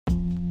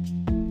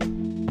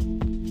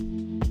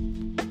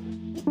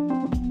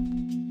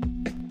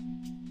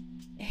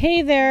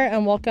Hey there,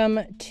 and welcome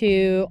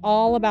to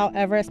All About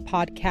Everest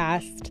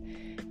podcast,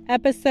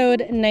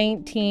 episode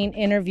 19,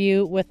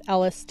 interview with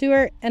Ellis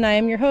Stewart, and I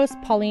am your host,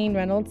 Pauline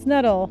Reynolds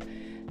Nuttall.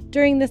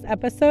 During this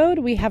episode,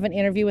 we have an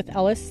interview with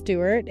Ellis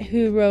Stewart,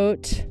 who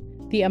wrote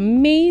the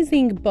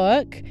amazing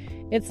book,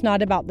 It's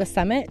Not About the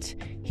Summit.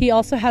 He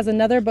also has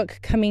another book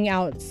coming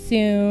out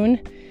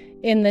soon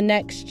in the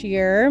next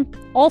year,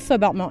 also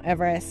about Mount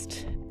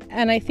Everest.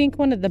 And I think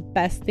one of the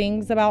best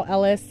things about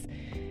Ellis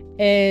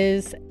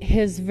is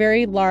his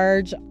very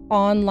large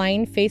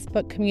online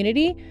Facebook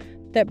community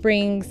that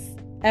brings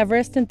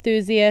Everest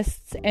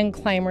enthusiasts and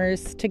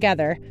climbers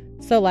together.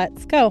 So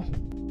let's go.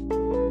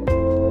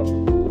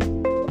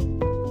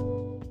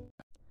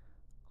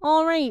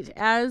 All right,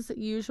 as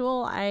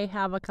usual, I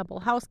have a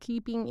couple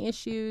housekeeping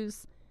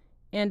issues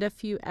and a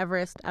few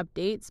Everest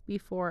updates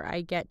before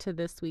I get to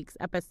this week's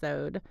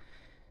episode.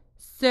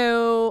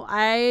 So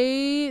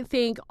I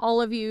thank all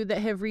of you that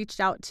have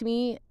reached out to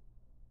me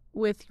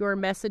with your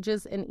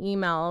messages and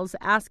emails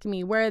asking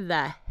me where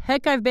the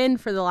heck I've been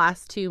for the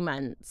last 2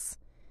 months.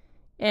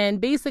 And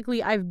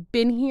basically, I've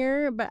been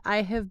here, but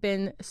I have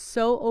been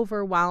so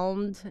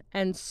overwhelmed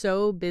and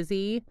so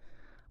busy.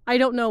 I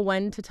don't know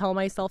when to tell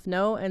myself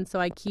no, and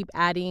so I keep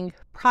adding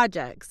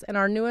projects. And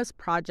our newest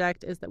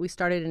project is that we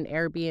started an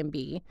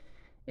Airbnb.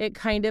 It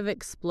kind of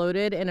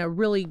exploded in a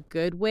really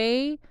good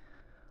way,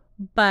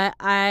 but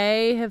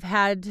I have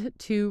had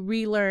to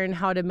relearn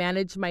how to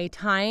manage my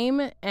time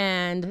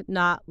and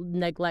not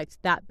neglect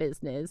that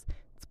business.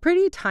 It's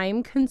pretty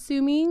time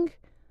consuming,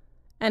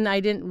 and I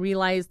didn't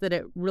realize that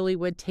it really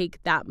would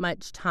take that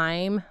much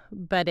time,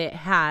 but it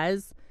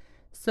has.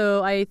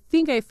 So I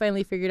think I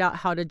finally figured out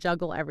how to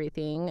juggle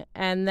everything.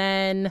 And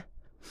then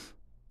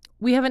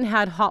we haven't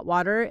had hot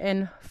water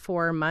in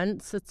 4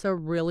 months. It's a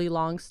really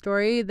long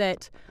story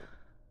that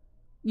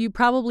you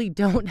probably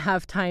don't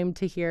have time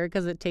to hear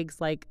because it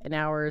takes like an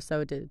hour or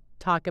so to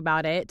talk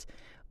about it.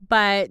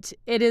 But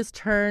it has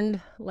turned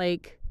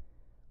like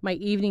my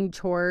evening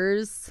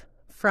chores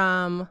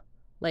from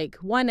like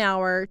 1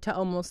 hour to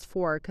almost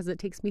 4 because it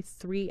takes me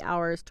 3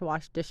 hours to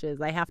wash dishes.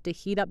 I have to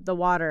heat up the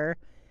water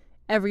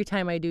every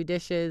time I do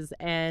dishes,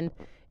 and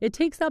it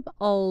takes up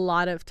a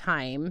lot of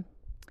time.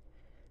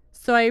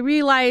 So I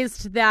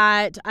realized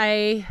that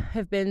I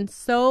have been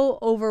so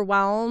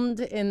overwhelmed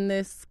in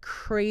this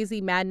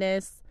crazy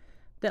madness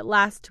that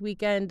last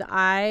weekend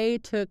I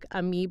took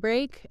a me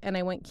break and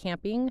I went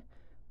camping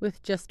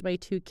with just my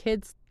 2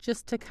 kids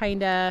just to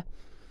kind of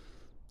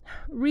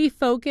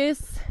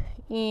refocus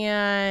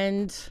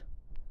and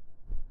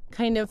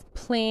kind of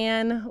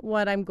plan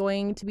what I'm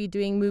going to be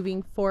doing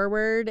moving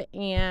forward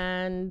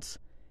and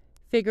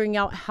figuring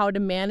out how to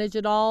manage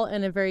it all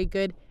in a very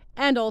good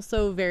and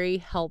also very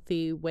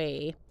healthy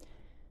way.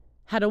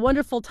 Had a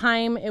wonderful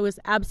time. It was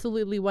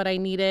absolutely what I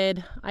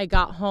needed. I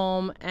got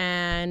home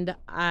and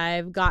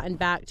I've gotten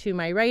back to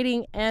my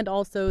writing and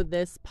also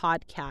this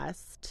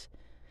podcast.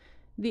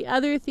 The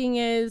other thing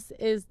is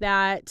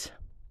that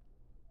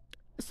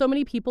so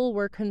many people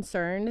were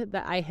concerned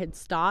that I had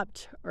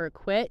stopped or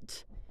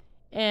quit,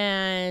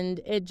 and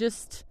it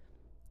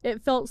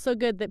felt so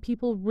good that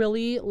people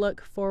really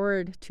look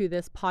forward to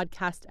this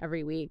podcast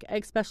every week,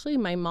 especially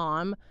my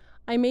mom.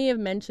 I may have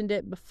mentioned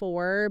it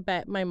before,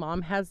 but my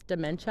mom has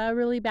dementia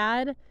really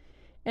bad,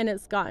 and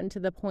it's gotten to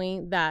the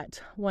point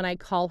that when I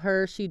call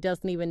her, she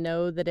doesn't even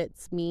know that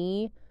it's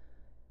me.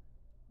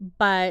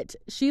 But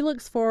she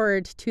looks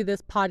forward to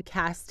this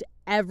podcast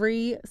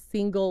every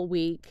single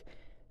week.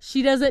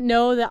 She doesn't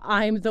know that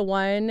I'm the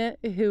one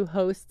who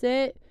hosts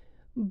it,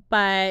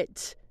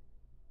 but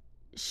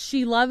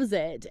she loves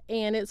it,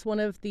 and it's one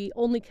of the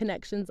only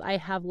connections I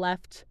have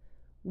left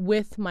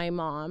with my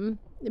mom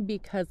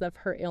because of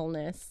her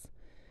illness.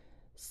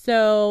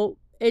 So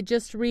it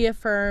just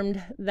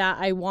reaffirmed that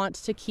I want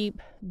to keep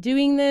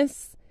doing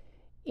this,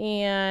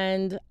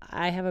 and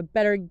I have a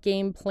better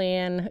game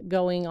plan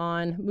going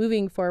on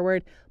moving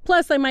forward.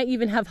 Plus, I might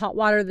even have hot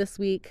water this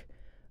week,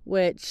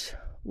 which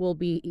will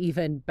be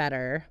even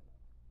better.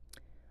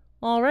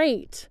 All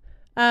right.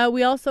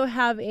 We also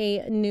have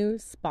a new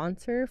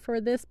sponsor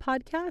for this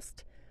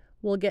podcast.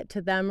 We'll get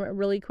to them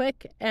really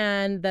quick,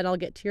 and then I'll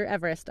get to your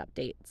Everest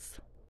updates.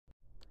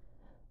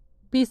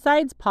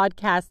 Besides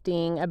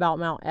podcasting about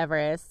Mount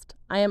Everest,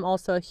 I am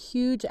also a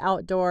huge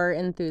outdoor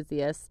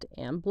enthusiast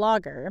and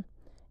blogger.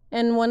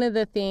 And one of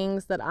the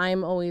things that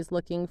I'm always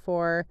looking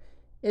for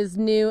is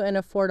new and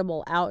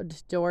affordable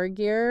outdoor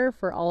gear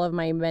for all of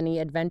my many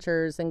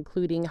adventures,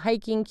 including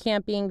hiking,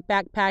 camping,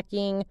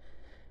 backpacking,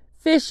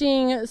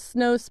 fishing,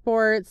 snow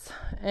sports,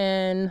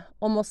 and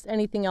almost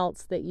anything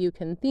else that you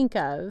can think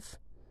of.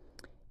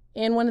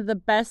 And one of the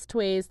best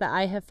ways that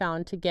I have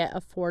found to get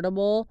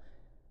affordable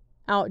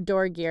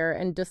outdoor gear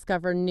and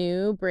discover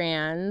new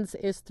brands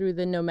is through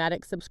the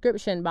Nomadic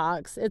subscription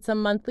box. It's a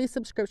monthly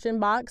subscription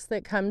box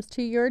that comes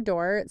to your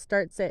door. It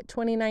starts at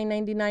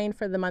 $29.99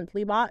 for the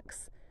monthly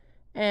box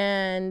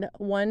and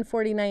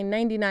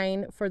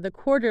 $149.99 for the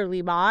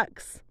quarterly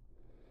box.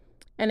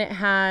 And it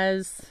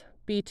has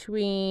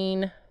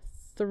between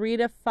 3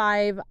 to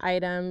 5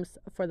 items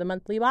for the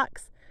monthly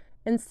box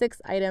and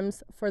 6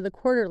 items for the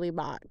quarterly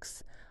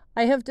box.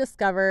 I have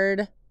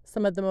discovered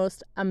some of the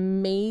most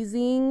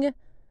amazing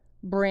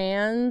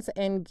brands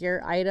and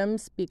gear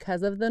items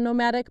because of the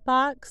Nomadic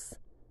box.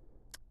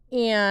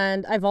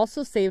 And I've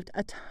also saved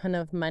a ton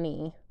of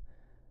money.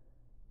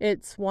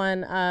 It's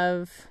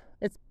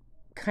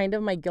kind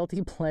of my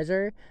guilty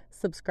pleasure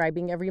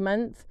subscribing every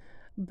month.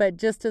 But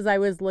just as I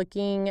was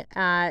looking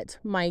at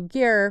my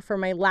gear for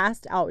my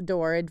last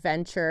outdoor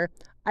adventure,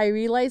 I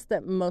realized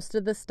that most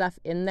of the stuff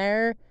in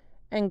there,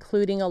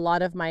 including a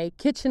lot of my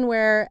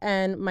kitchenware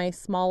and my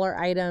smaller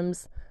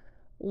items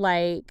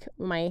like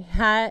my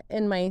hat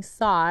and my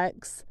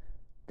socks,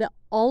 that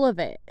all of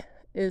it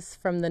is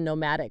from the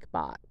Nomadic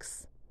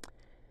box.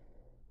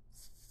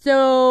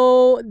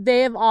 So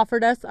they have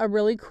offered us a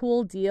really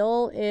cool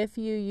deal if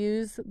you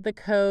use the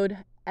code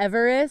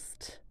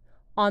Everest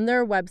on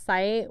their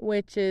website,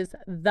 which is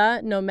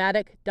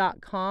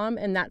thenomadic.com,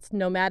 and that's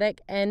nomadic,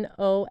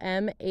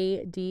 Nomadik,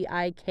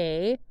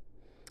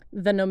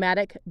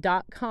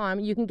 thenomadic.com.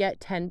 You can get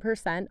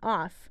 10%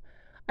 off.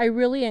 I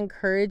really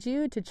encourage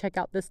you to check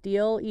out this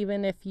deal,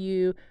 even if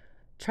you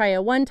try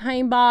a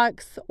one-time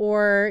box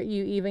or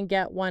you even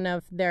get one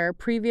of their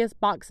previous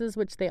boxes,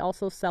 which they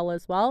also sell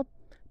as well.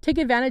 Take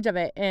advantage of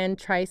it and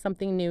try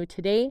something new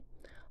today.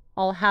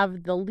 I'll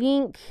have the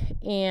link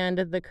and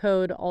the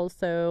code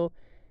also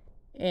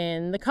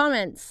in the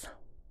comments.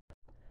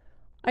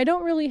 I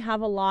don't really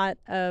have a lot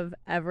of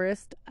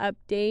Everest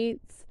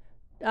updates,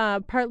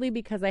 partly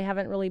because I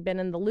haven't really been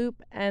in the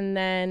loop, and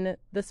then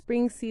the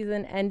spring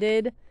season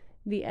ended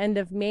the end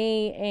of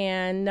May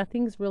and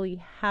nothing's really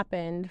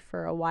happened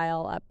for a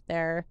while up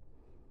there.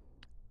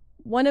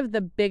 One of the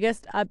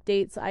biggest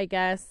updates, I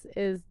guess,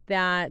 is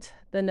that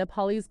the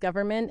Nepalese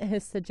government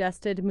has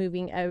suggested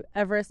moving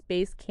Everest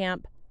Base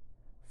Camp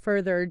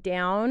further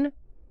down.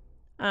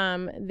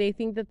 They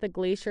think that the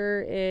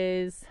glacier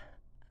is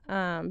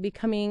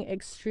becoming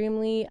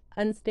extremely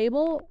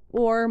unstable,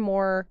 or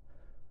more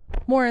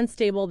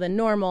unstable than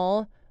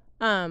normal,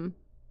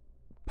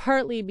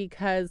 partly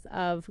because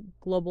of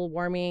global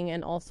warming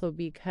and also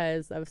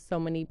because of so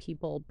many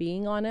people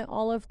being on it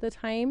all of the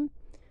time.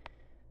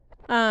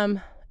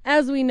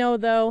 As we know,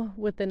 though,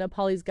 with the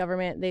Nepalese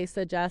government, they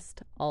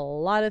suggest a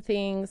lot of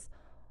things.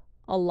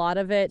 A lot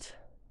of it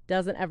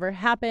doesn't ever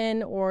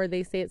happen, or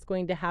they say it's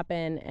going to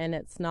happen and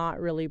it's not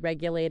really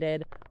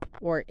regulated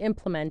or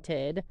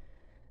implemented.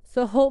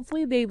 So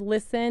hopefully they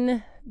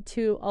listen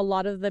to a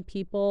lot of the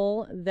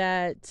people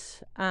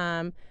that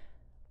have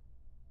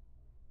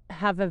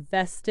a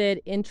vested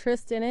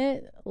interest in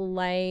it,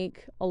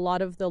 like a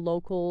lot of the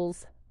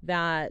locals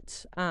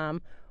that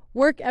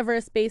work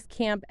Everest Base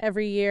Camp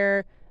every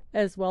year,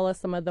 as well as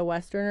some of the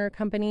Westerner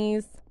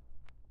companies.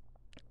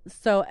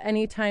 So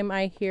anytime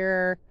I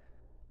hear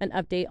an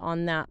update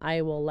on that,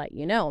 I will let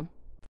you know.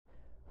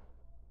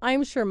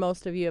 I'm sure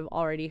most of you have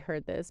already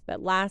heard this,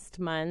 but last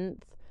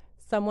month,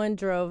 someone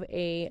drove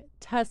a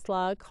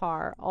Tesla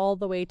car all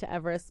the way to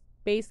Everest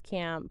Base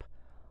Camp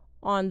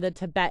on the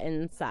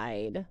Tibetan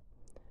side.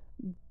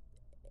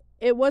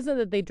 It wasn't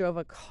that they drove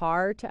a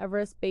car to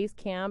Everest Base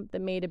Camp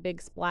that made a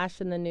big splash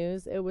in the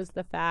news. It was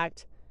the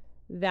fact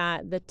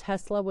that the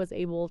Tesla was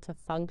able to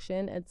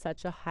function at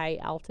such a high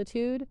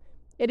altitude.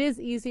 It is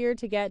easier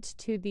to get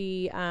to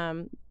the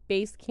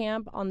base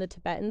camp on the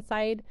Tibetan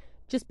side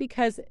just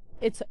because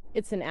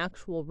it's an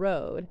actual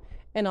road.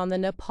 And on the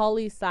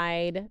Nepali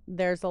side,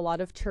 there's a lot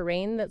of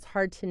terrain that's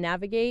hard to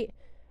navigate.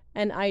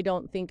 And I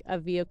don't think a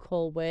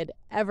vehicle would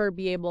ever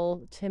be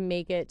able to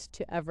make it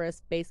to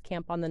Everest Base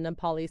Camp on the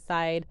Nepali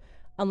side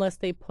unless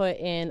they put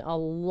in a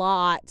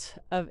lot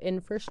of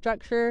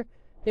infrastructure.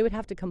 They would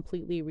have to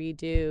completely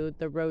redo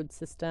the road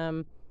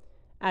system,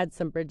 add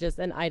some bridges,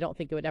 and I don't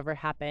think it would ever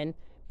happen.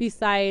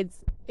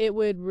 Besides, it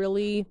would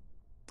really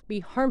be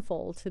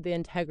harmful to the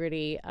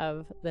integrity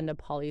of the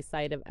Nepali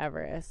side of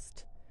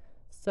Everest.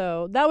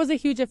 So that was a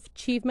huge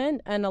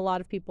achievement, and a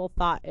lot of people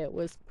thought it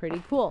was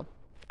pretty cool.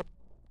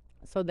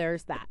 So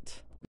there's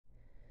that.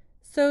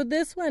 So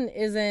this one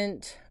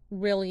isn't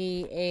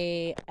really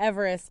a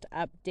Everest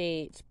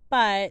update,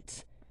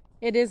 but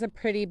it is a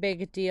pretty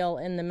big deal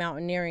in the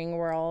mountaineering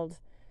world.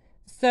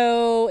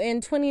 So in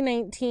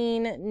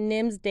 2019,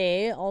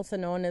 Nimsday, also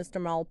known as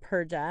Dhamal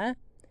Purja,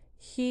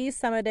 he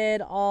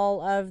summited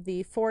all of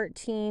the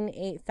 14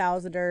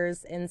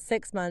 8,000ers in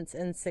 6 months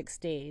and 6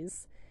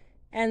 days.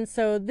 And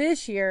so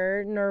this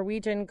year,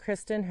 Norwegian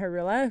Kristen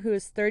Harula, who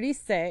is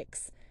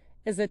 36,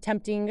 is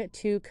attempting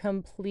to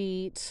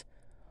complete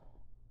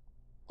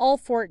all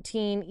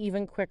 14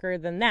 even quicker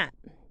than that.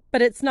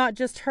 But it's not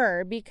just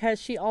her,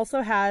 because she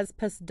also has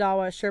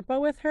Pasdawa Sherpa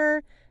with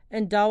her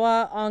and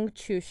Dawa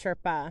Ongchu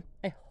Sherpa.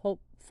 I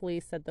hopefully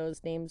said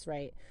those names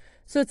right.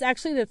 So it's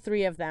actually the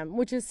 3 of them,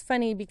 which is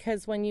funny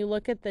because when you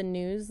look at the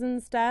news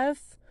and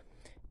stuff,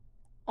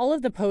 all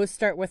of the posts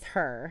start with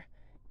her.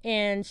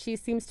 And she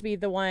seems to be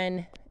the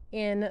one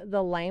in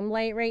the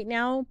limelight right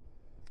now.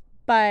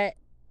 But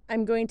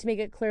I'm going to make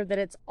it clear that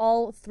it's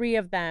all 3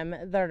 of them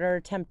that are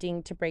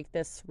attempting to break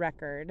this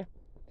record.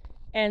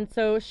 And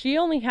so she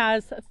only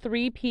has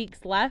 3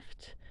 peaks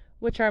left,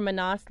 which are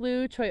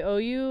Manaslu,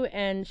 Choioyu,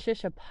 and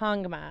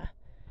Shishapangma,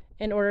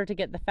 in order to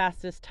get the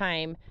fastest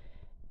time.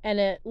 And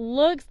it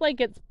looks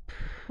like it's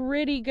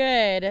pretty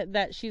good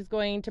that she's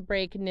going to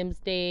break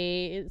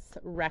Nimsday's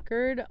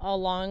record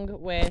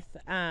along with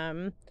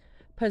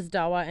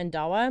Pazdawa and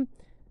Dawa.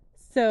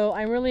 So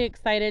I'm really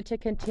excited to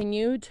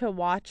continue to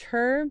watch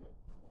her.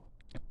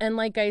 And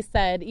like I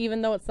said,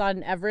 even though it's not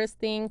an Everest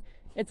thing,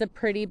 it's a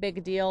pretty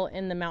big deal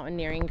in the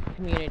mountaineering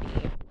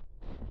community.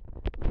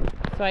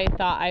 So I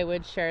thought I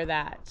would share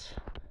that.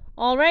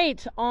 All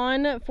right,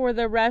 on for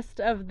the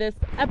rest of this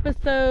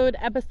episode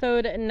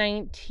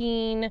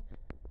 19,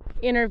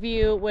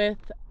 interview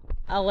with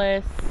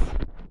Ellis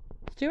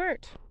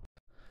Stewart.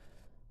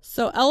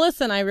 So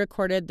Ellis and I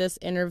recorded this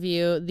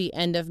interview the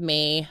end of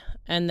May,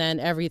 and then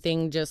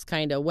everything just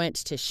kind of went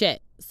to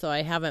shit. So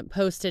I haven't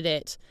posted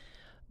it.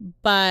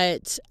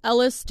 But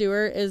Ellis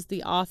Stewart is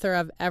the author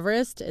of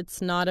Everest,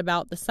 It's Not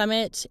About the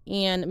Summit,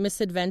 and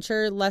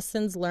Misadventure,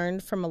 Lessons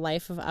Learned from a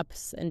Life of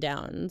Ups and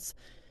Downs.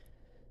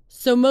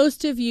 So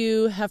most of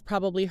you have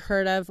probably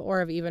heard of or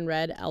have even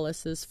read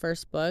Ellis's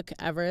first book,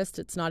 Everest,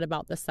 It's Not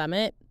About the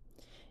Summit.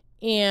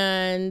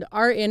 And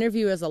our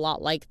interview is a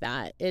lot like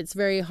that. It's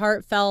very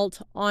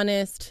heartfelt,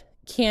 honest,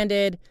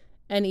 candid,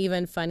 and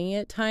even funny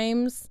at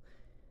times.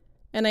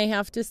 And I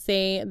have to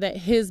say that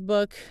his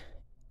book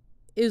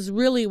is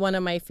really one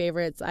of my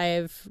favorites.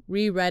 I've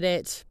reread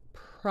it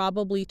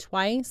probably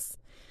twice,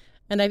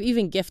 and I've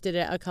even gifted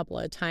it a couple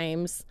of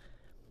times.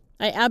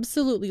 I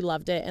absolutely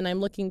loved it, and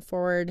I'm looking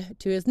forward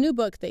to his new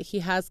book that he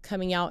has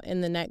coming out in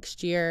the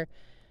next year.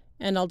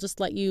 And I'll just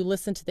let you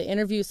listen to the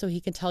interview so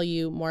he can tell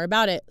you more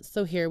about it.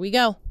 So here we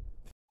go.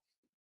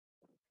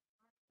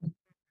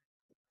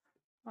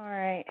 All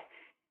right.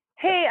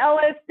 Hey,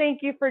 Ellis,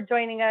 thank you for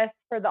joining us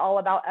for the All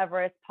About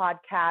Everest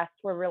podcast.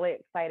 We're really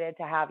excited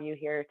to have you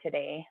here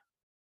today.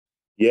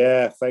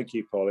 Yeah, thank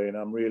you, Pauline.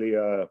 I'm really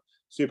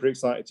super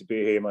excited to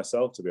be here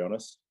myself, to be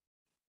honest.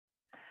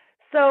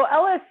 So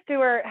Ellis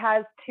Stewart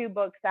has 2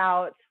 books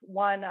out.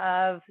 One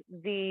of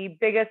the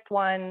biggest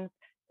ones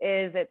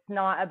is It's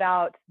Not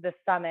About the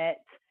Summit.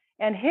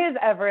 And his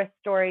Everest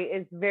story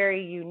is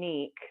very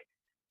unique.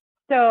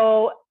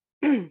 So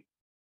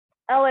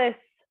Ellis,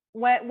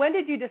 when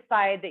did you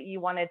decide that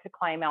you wanted to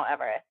climb Mount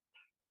Everest?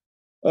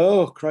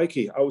 Oh,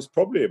 crikey. I was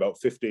probably about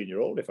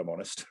 15-year-old, if I'm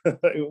honest.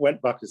 It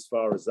went back as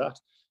far as that.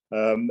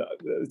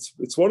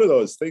 It's one of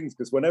those things,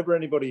 because whenever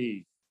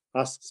anybody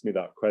asks me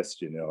that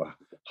question,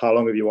 how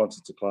long have you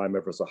wanted to climb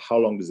Everest, or how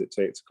long does it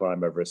take to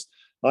climb Everest?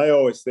 I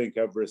always think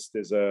Everest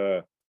is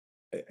I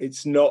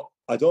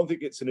don't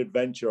think it's an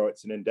adventure or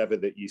it's an endeavor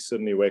that you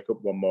suddenly wake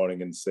up one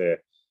morning and say,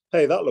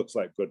 hey, that looks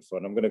like good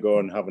fun. I'm going to go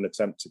and have an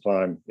attempt to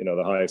climb,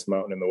 the highest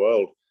mountain in the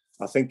world.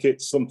 I think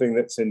it's something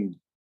that's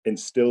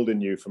instilled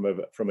in you from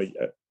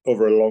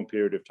over a long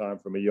period of time,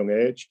 from a young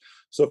age.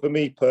 So for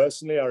me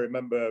personally, I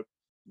remember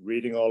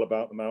reading all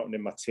about the mountain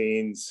in my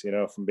teens,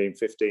 from being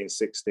 15,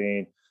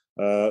 16,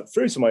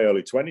 through to my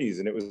early 20s.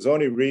 And it was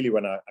only really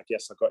when I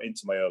guess I got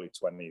into my early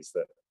 20s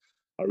that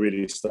I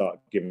really started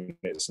giving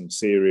it some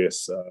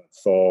serious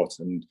thought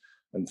and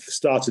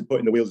started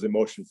putting the wheels in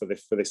motion for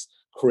this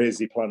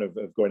crazy plan of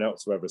going out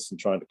to Everest and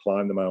trying to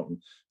climb the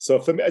mountain. So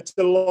for me, it's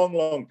a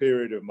long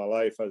period of my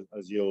life,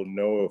 as you'll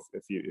know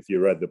if you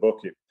read the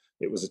book.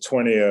 It was a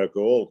 20-year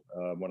goal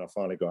when I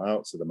finally got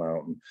out to the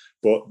mountain.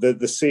 But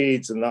the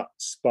seeds and that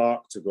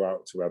spark to go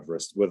out to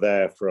Everest were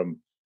there from,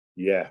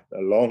 a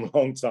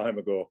long time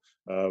ago,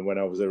 when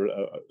I was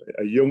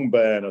a young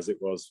bairn, as it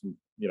was, from,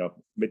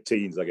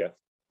 mid-teens, I guess.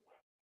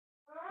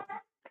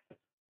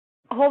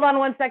 Hold on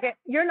one second.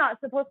 You're not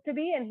supposed to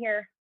be in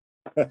here.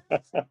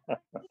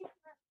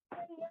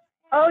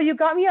 Oh, you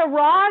got me a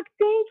rock?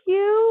 Thank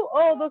you.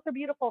 Oh, those are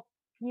beautiful.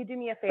 Can you do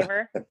me a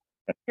favor?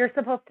 You're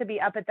supposed to be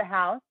up at the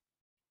house.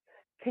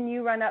 Can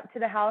you run up to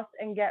the house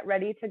and get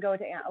ready to go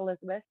to Aunt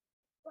Elizabeth?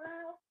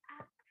 Well,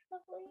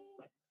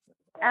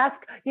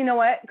 actually. You know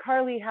what?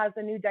 Carly has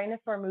a new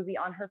dinosaur movie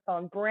on her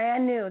phone,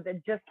 brand new,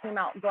 that just came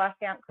out. Go ask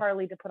Aunt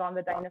Carly to put on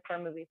the dinosaur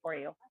movie for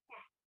you.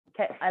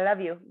 Okay, I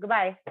love you.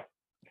 Goodbye.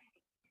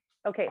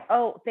 Okay.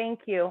 Oh,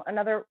 thank you.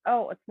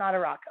 It's not a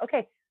rock.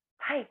 Okay.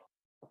 Hi.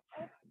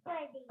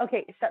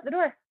 Okay, shut the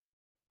door.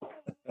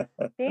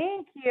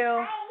 Thank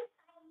you.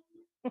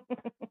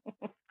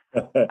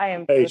 I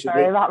am so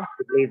sorry about that.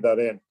 Leave that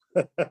in.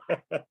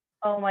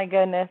 Oh my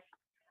goodness.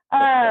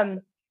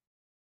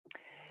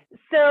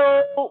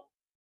 So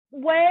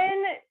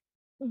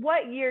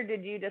what year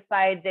did you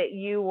decide that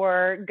you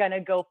were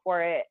gonna go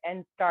for it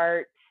and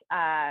start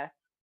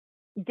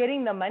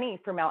getting the money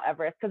for Mount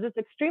Everest? Because it's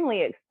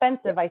extremely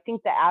expensive. I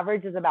think the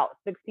average is about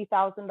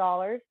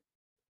 $60,000.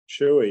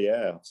 Sure,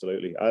 yeah,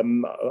 absolutely.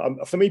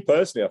 For me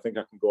personally, I think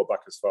I can go back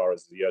as far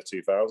as the year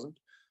 2000.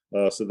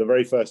 So the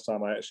very first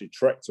time I actually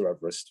trekked to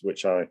Everest,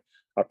 which I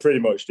pretty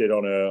much did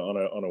on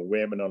a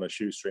whim and on a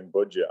shoestring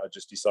budget. I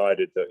just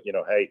decided that,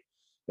 hey,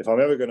 if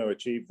I'm ever going to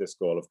achieve this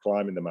goal of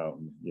climbing the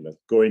mountain, you know,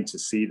 going to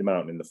see the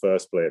mountain in the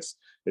first place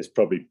is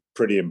probably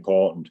pretty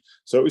important.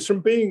 So it was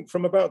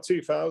from about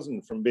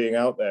 2000, from being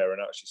out there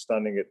and actually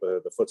standing at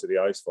the foot of the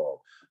icefall.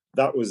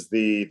 That was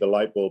the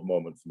light bulb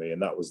moment for me.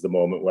 And that was the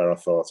moment where I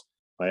thought,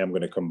 I am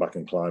going to come back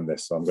and climb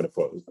this. So I'm going to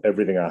put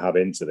everything I have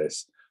into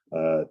this.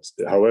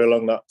 However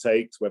long that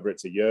takes, whether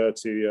it's a year,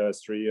 2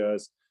 years, 3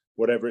 years,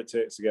 whatever it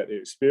takes to get the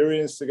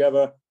experience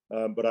together.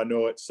 But I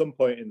know at some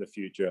point in the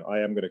future, I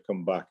am going to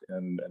come back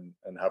and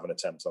have an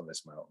attempt on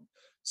this mountain.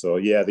 So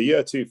yeah, the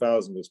year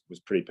 2000 was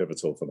pretty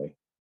pivotal for me.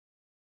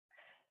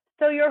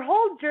 So your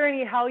whole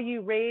journey, how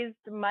you raised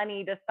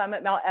money to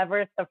summit Mount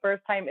Everest the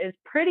first time, is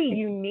pretty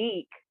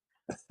unique.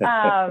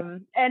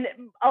 And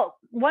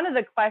one of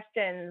the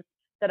questions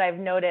that I've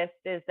noticed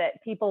is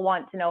that people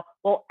want to know,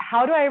 well,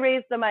 how do I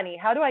raise the money?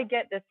 How do I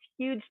get this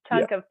huge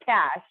chunk of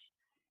cash?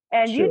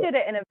 And you did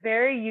it in a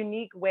very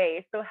unique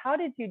way. So how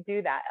did you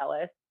do that,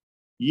 Ellis?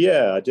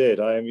 Yeah, I did.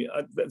 I mean,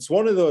 it's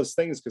one of those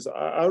things, because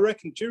I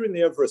reckon during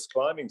the Everest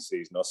climbing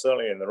season, or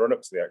certainly in the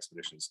run-up to the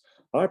expeditions,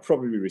 I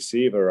probably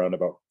receive around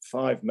about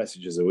 5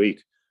 messages a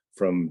week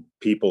from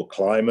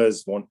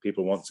climbers,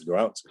 people want to go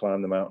out to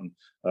climb the mountain,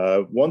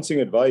 wanting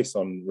advice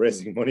on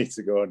raising money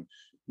to go and,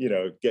 you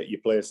know, get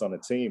your place on a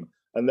team.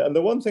 And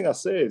the one thing I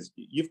say is,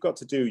 you've got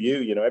to do you.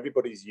 You know,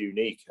 everybody's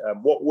unique.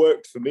 What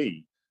worked for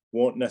me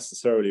won't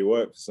necessarily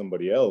work for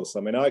somebody else. I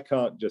mean, I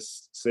can't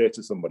just say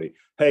to somebody,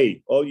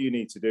 hey, all you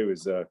need to do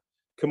is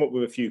come up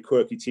with a few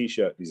quirky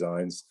t-shirt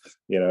designs,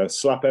 you know,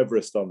 slap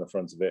Everest on the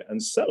front of it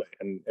and sell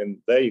it. And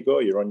there you go,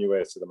 you're on your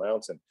way to the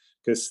mountain.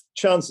 Because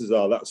chances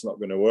are that's not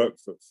going to work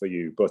for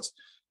you. But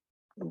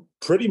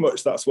pretty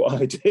much that's what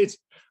I did.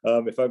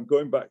 If I'm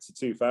going back to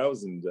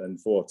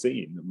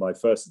 2014, my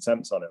first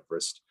attempt on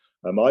Everest,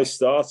 I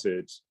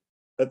started,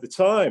 at the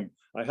time,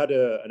 I had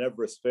an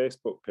Everest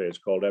Facebook page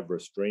called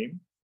Everest Dream,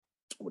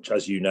 which,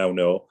 as you now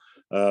know,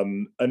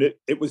 and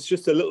it was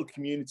just a little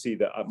community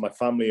that my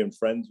family and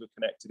friends were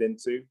connected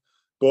into.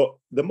 But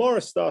the more I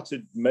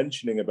started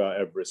mentioning about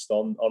Everest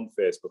on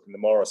Facebook, and the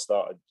more I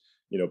started,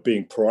 you know,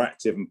 being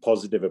proactive and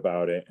positive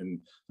about it,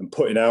 and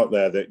putting out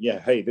there that, yeah,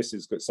 hey, this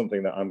is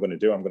something that I'm going to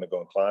do. I'm going to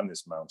go and climb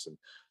this mountain.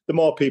 The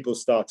more people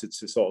started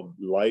to sort of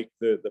like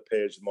the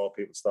page, the more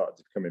people started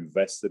to become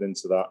invested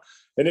into that.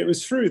 And it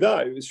was through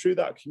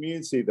that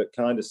community that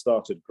kind of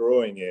started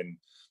growing in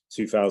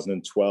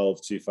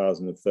 2012,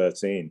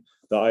 2013,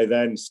 that I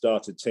then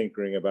started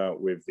tinkering about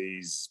with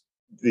these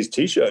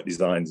t-shirt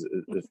designs.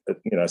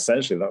 You know,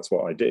 essentially that's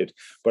what I did,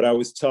 but I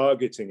was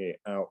targeting it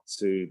out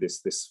to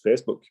this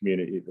Facebook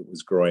community that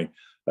was growing,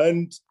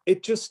 and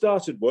it just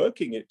started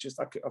working.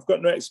 I've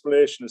got no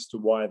explanation as to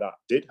why that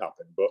did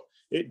happen, but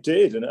it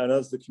did. And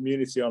as the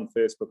community on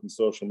Facebook and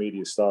social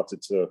media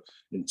started to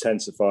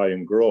intensify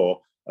and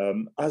grow,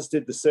 as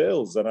did the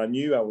sales, and I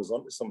knew I was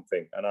onto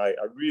something, and I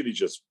really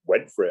just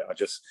went for it. I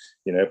just,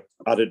 you know,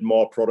 added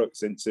more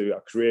products I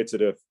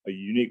created a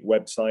unique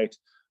website.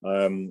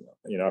 You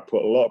know, I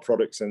put a lot of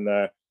products in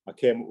there. I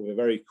came up with a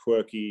very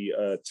quirky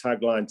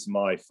tagline to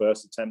my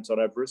first attempt on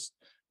Everest,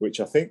 which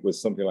I think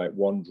was something like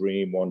 "One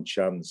dream, one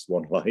chance,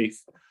 one life."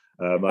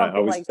 I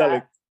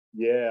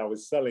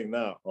was selling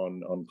that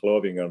on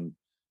clothing, on,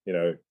 you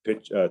know,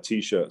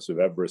 t-shirts with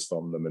Everest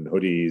on them, and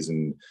hoodies,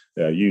 and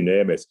you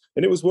name it.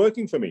 And it was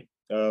working for me.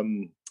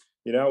 You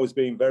know, I was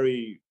being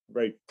very,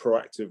 very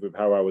proactive with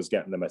how I was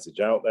getting the message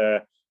out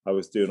there. I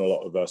was doing a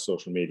lot of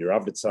social media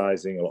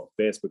advertising, a lot of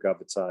Facebook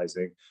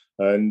advertising,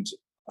 and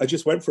I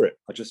just went for it.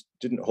 I just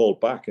didn't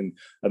hold back. And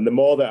the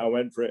more that I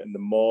went for it, and the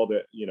more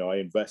that, you know, I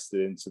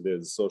invested into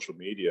the social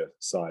media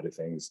side of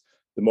things,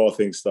 the more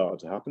things started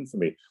to happen for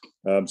me.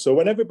 So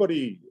when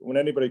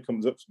anybody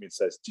comes up to me and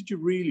says, "Did you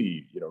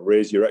really, you know,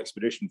 raise your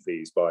expedition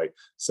fees by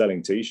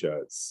selling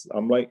t-shirts?"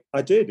 I'm like,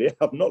 "I did. Yeah,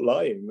 I'm not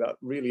lying. That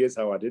really is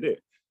how I did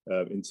it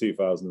in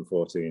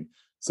 2014."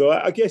 So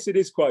I guess it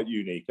is quite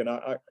unique, and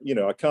I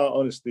can't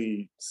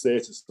honestly say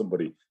to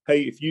somebody,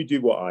 "Hey, if you do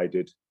what I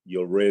did,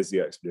 you'll raise the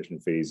expedition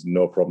fees,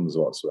 no problems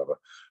whatsoever."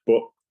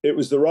 But it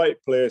was the right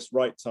place,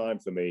 right time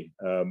for me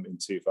in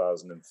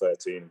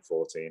 2013 and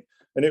 14,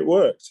 and it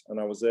worked, and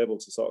I was able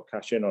to sort of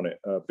cash in on it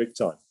big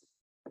time.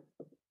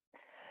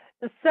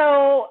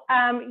 So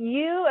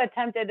you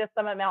attempted to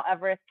summit Mount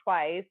Everest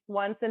twice,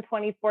 once in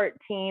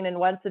 2014 and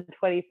once in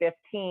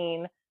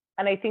 2015.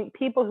 And I think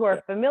people who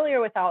are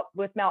familiar with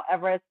Mount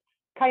Everest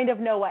kind of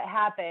know what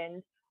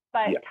happened,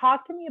 but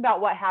talk to me about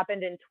what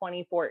happened in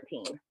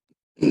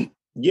 2014.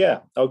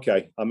 Yeah,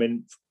 okay. I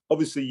mean,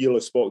 obviously you'll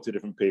have spoken to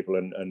different people,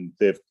 and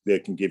they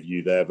can give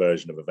you their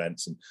version of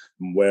events and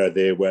where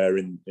they were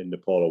in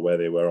Nepal, or where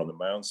they were on the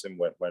mountain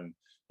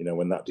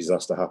when that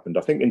disaster happened.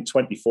 I think in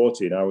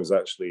 2014,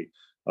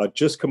 I'd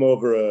just come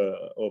over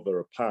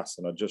a pass,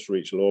 and I just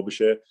reached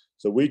Loboshe.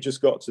 So we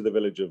just got to the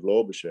village of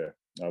Loboshe,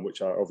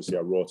 which I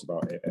wrote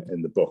about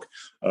in the book.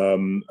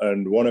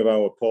 And one of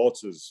our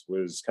porters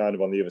was kind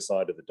of on the other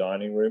side of the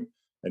dining room,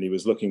 and he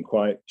was looking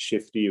quite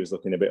shifty. He was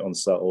looking a bit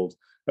unsettled,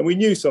 and we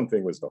knew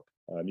something was up.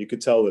 You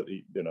could tell that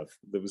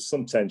there was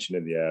some tension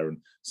in the air,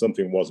 and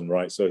something wasn't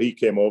right. So he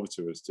came over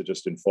to us to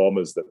just inform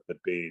us that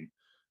there'd been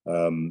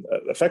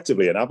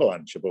effectively an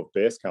avalanche above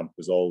base camp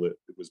was all that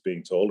was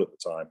being told at the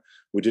time.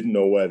 We didn't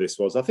know where this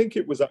was. I think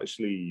it was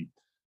actually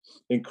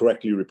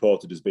incorrectly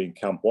reported as being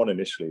Camp 1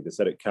 initially. They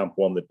said at Camp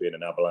 1 there'd been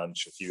an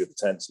avalanche, a few of the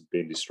tents had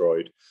been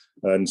destroyed,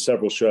 and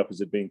several Sherpas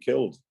had been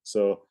killed.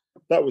 So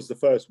that was the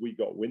first we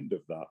got wind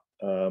of that.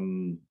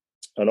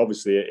 And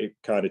obviously it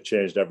kind of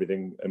changed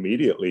everything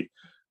immediately.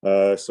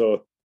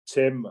 So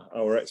Tim,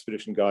 our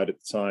expedition guide at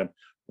the time,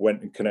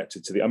 went and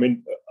connected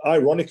to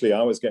ironically,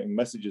 I was getting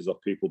messages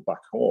of people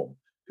back home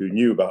who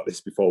knew about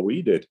this before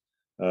we did,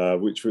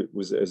 which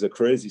was a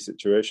crazy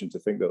situation to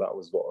think that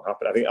was what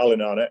happened. I think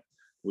Alan Arnett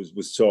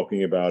was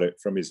talking about it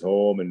from his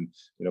home, and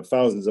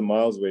thousands of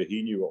miles away,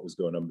 he knew what was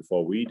going on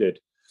before we did.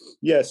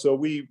 Yeah, so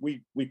we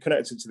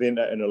connected to the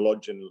internet in a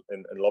lodge in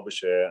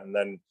Labouchere, and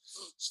then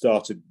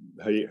started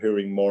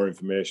hearing more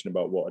information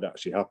about what had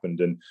actually happened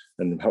and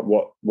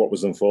what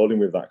was unfolding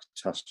with that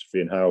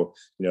catastrophe, and how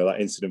that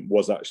incident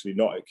was actually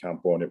not at Camp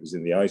 1. It was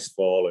in the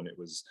icefall, and it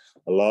was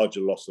a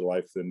larger loss of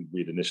life than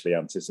we'd initially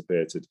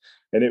anticipated.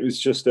 And it was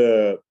just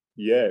a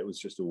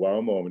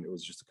wow moment. It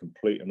was just a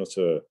complete and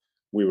utter.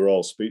 We were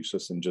all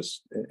speechless and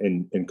just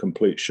in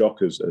complete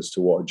shock as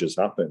to what had just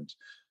happened.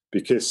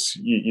 Because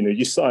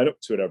you sign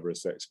up to an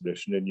Everest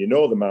expedition and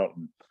the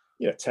mountain.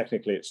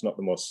 Technically it's not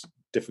the most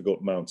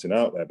difficult mountain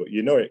out there, but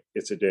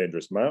it's a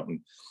dangerous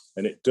mountain,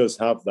 and it does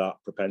have that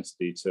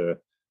propensity to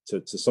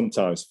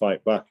sometimes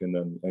fight back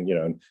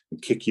and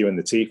kick you in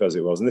the teeth, as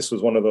it was. And this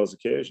was one of those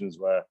occasions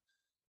where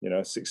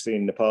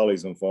 16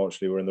 Nepalis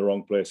unfortunately were in the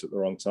wrong place at the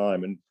wrong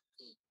time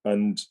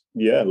and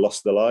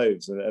lost their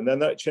lives, and then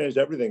that changed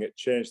everything. It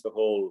changed the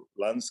whole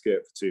landscape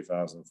for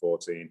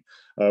 2014.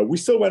 We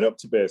still went up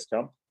to base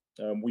camp.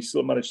 We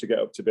still managed to get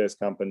up to base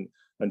camp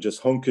and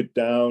just hunkered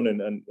down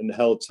and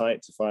held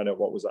tight to find out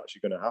what was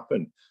actually going to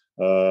happen.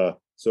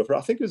 So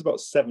I think it was about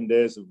 7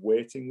 days of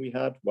waiting we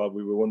had while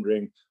we were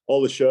wondering.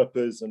 All the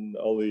Sherpas and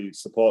all the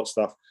support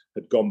staff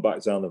had gone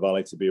back down the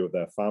valley to be with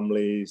their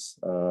families,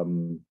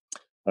 and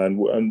a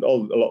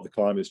lot of the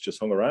climbers just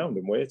hung around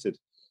and waited.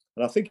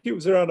 And I think it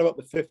was around about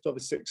the 5th or the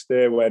 6th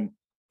day when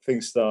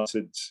things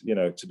started,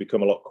 to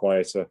become a lot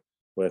quieter,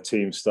 where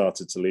teams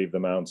started to leave the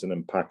mountain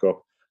and pack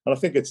up. And I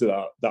think it's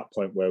at that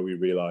point where we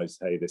realised,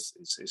 hey,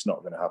 it's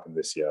not going to happen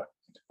this year.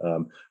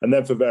 And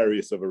then for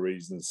various other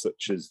reasons,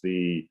 such as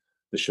the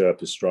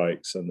Sherpa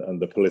strikes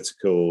and the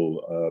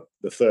political,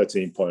 the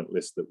 13-point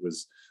list that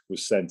was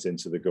sent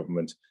into the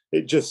government,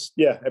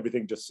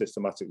 everything just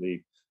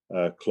systematically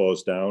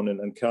closed down,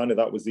 and kind of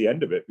that was the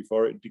end of it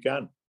before it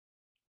began.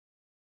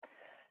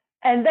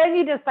 And then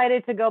you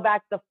decided to go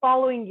back the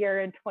following year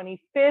in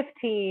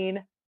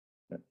 2015.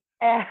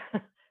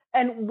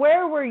 And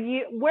where were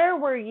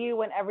you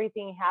when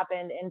everything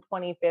happened in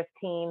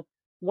 2015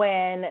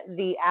 when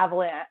the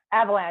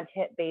avalanche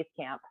hit base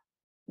camp?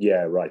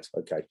 Yeah, right.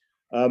 Okay.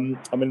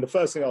 The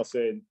first thing I'll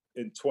say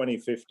in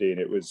 2015,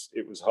 it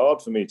was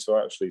hard for me to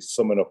actually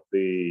summon up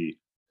the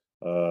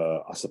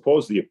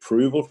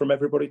approval from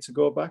everybody to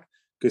go back,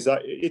 because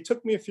it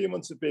took me a few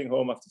months of being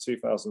home after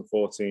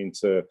 2014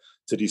 to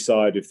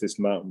decide if this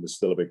mountain was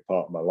still a big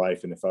part of my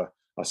life, and if I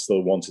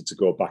still wanted to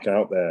go back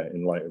out there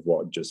in light of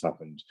what had just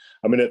happened.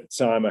 At the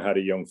time, I had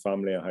a young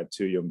family. I had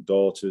 2 young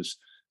daughters.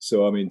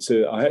 So,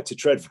 I had to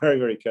tread very,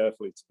 very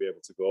carefully to be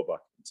able to go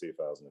back in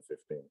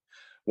 2015.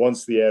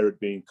 Once the air had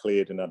been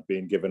cleared and I'd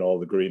been given all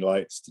the green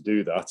lights to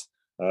do that,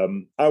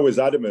 I was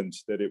adamant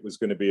that it was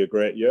going to be a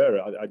great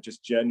year. I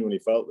just genuinely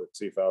felt that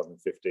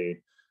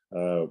 2015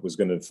 was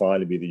going to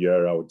finally be the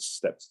year I would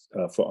step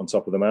foot on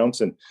top of the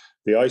mountain.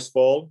 The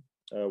icefall,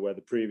 where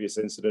the previous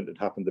incident had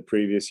happened the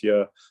previous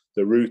year,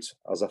 the route,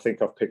 as I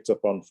think I've picked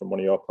up on from one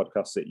of your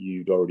podcasts that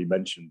you'd already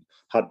mentioned,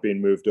 had been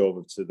moved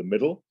over to the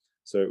middle.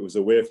 So it was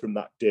away from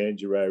that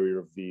danger area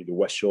of the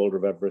west shoulder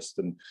of Everest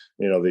and,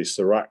 the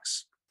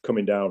seracs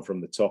coming down from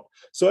the top.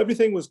 So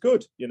everything was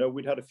good.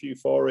 We'd had a few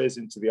forays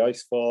into the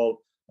icefall.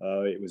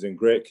 It was in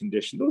great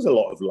condition. There was a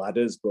lot of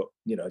ladders, but,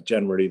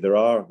 generally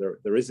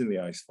there is in the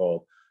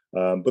icefall.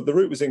 But the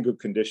route was in good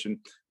condition.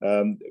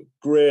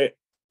 Great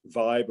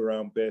vibe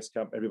around base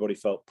camp. Everybody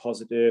felt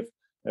positive,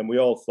 and we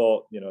all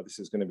thought, this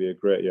is going to be a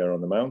great year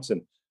on the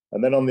mountain.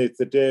 And then on the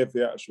day of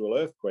the actual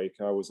earthquake,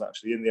 I was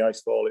actually in the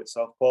icefall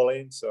itself,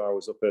 Pauline. So I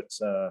was up at,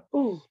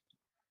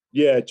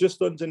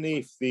 just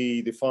underneath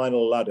the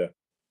final ladder,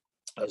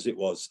 as it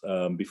was,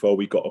 before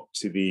we got up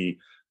to the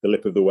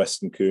lip of the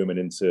Western Coombe and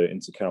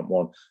into Camp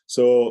 1.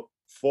 So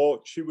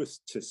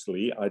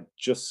fortuitously, I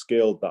just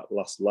scaled that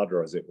last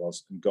ladder, as it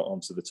was, and got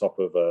onto the top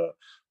of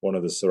one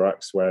of the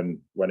seracs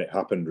when it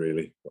happened,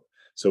 really.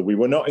 So we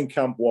were not in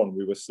Camp 1.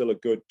 We were still a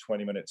good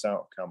 20 minutes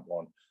out of Camp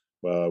 1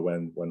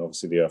 when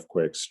obviously the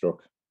earthquake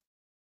struck.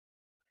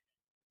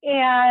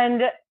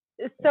 And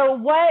so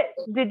what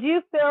did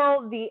you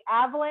feel, the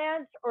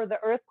avalanche or the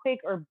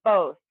earthquake, or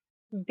both,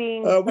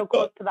 being so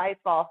close to the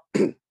icefall?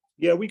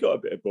 Yeah, we got a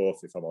bit of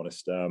both, if I'm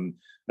honest.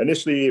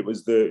 Initially, it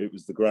was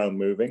the ground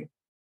moving.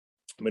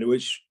 We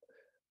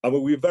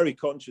were very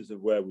conscious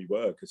of where we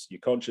were, because you're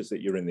conscious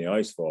that you're in the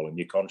icefall, and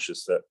you're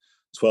conscious that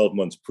 12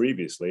 months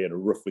previously, at a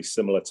roughly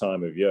similar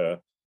time of year,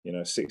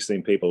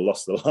 16 people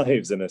lost their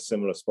lives in a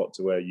similar spot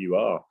to where you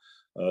are.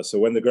 So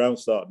when the ground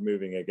started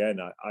moving again,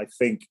 I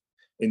think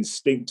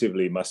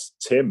instinctively,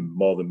 Tim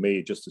more than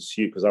me just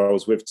assumed, because I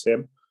was with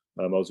Tim.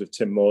 I was with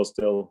Tim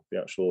Mooresdale,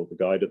 the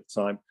guide at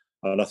the time.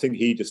 And I think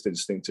he just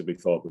instinctively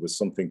thought there was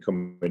something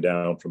coming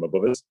down from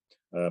above us,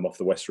 off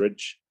the West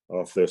Ridge,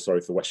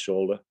 the West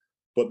Shoulder.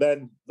 But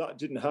then that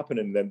didn't happen.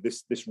 And then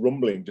this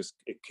rumbling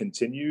it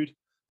continued.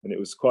 And it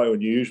was quite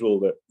unusual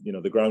that,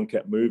 the ground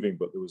kept moving,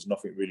 but there was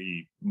nothing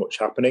really much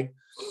happening.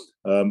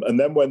 And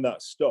then when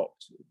that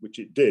stopped, which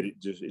it did,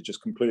 it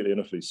just completely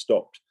and utterly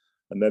stopped.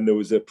 And then there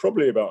was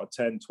probably about a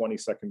 10,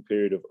 20-second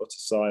period of utter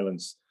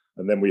silence.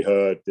 And then we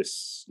heard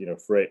this,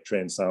 freight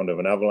train sound of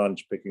an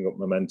avalanche picking up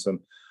momentum.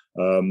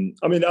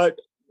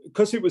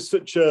 Because it was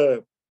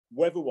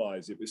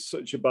weather-wise, it was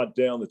such a bad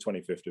day on the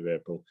 25th of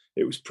April.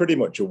 It was pretty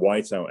much a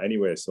whiteout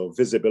anyway. So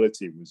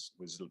visibility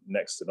was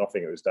next to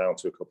nothing. It was down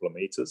to a couple of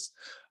meters.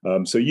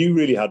 So you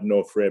really had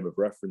no frame of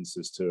reference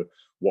as to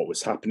what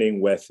was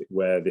happening,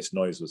 where this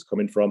noise was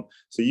coming from.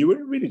 So you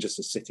were really just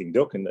a sitting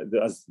duck. And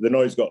as the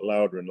noise got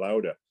louder and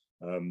louder,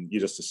 you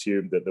just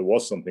assumed that there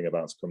was something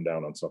about to come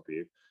down on top of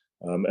you.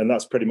 And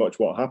that's pretty much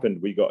what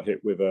happened. We got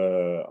hit with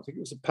I think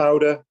it was a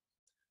powder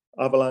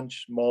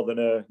avalanche more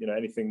than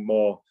anything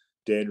more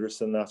dangerous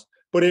than that.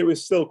 But it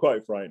was still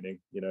quite frightening.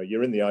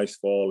 You're in the ice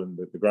fall and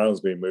the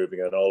ground's been moving,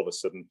 and all of a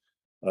sudden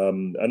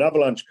an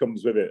avalanche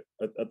comes with it.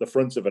 At the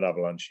front of an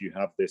avalanche, you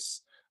have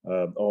this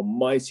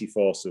almighty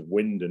force of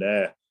wind and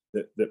air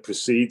that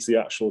precedes the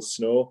actual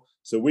snow.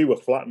 So we were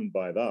flattened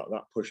by that.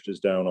 That pushed us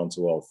down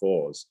onto all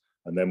fours.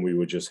 And then we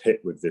were just hit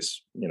with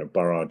this,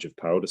 barrage of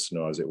powder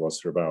snow, as it was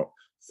for about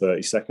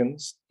 30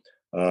 seconds.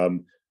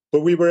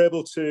 But we were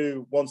able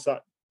to, once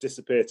that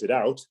dissipated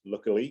out,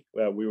 luckily,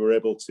 we were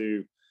able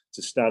to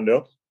stand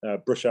up,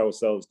 brush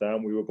ourselves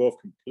down. We were both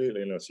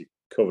completely and utterly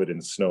covered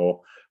in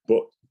snow,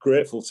 but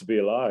grateful to be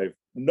alive,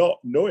 not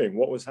knowing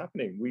what was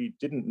happening. We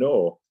didn't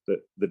know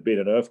that there'd been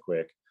an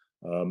earthquake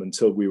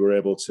until we were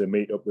able to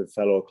meet up with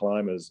fellow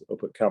climbers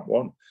up at Camp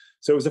 1.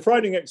 So it was a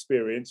frightening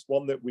experience,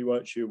 one that we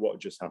weren't sure what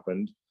had just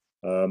happened.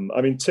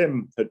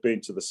 Tim had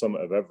been to the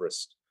summit of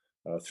Everest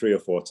 3 or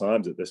 4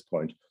 times at this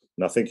point.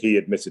 And I think he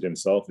admitted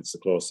himself it's the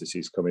closest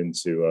he's come in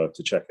to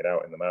check it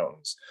out in the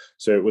mountains.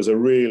 So it was a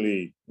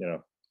really,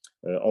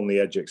 on the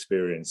edge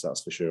experience,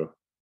 that's for sure.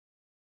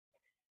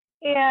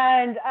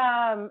 And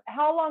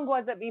how long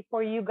was it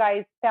before you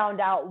guys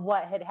found out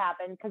what had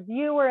happened? Because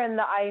you were in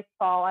the ice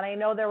fall, and I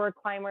know there were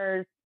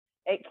climbers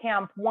at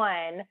Camp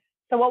 1.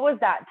 So what was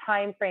that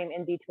time frame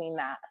in between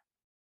that?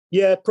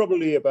 Yeah,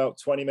 probably about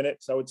 20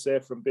 minutes, I would say,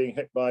 from being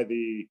hit by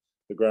the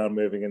ground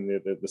moving in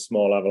the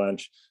small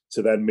avalanche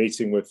to then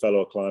meeting with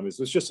fellow climbers.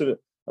 It was just a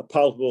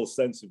palpable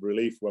sense of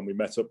relief when we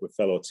met up with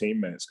fellow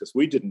teammates, because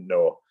we didn't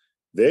know.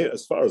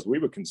 As far as we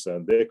were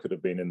concerned, they could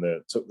have been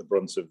took the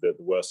brunt of the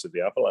worst of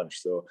the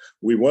avalanche. So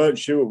we weren't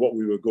sure what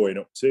we were going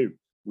up to.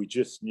 We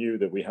just knew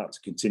that we had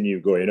to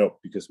continue going up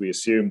because we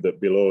assumed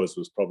that below us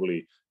was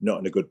probably not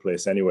in a good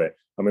place anyway.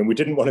 We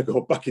didn't want to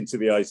go back into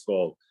the ice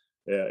fall,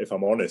 if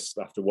I'm honest,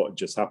 after what had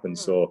just happened.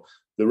 So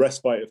the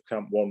respite of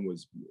Camp 1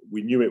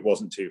 we knew it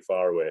wasn't too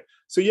far away.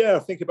 So yeah, I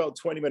think about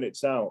 20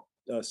 minutes out,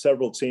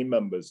 several team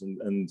members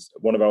and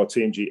one of our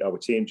team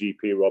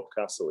GP, Rob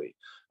Casserly,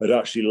 had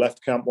actually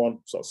left Camp 1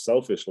 sort of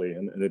selfishly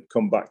and had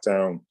come back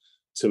down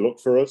to look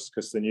for us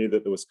because they knew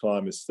that there was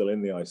climbers still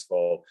in the ice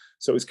fall.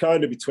 So it was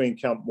kind of between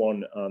Camp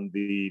 1 and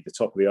the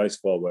top of the ice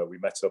fall where we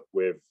met up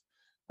with,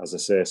 as I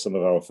say, some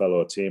of our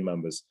fellow team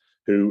members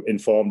who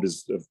informed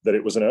us that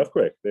it was an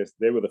earthquake.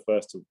 They were the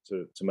first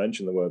to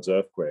mention the words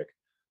earthquake.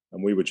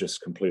 And we were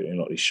just completely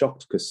and utterly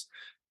shocked because,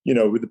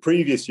 with the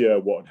previous year,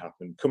 what had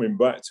happened, coming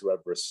back to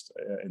Everest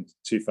in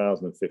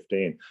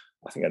 2015,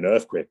 I think an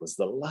earthquake was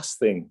the last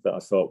thing that I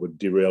thought would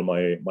derail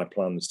my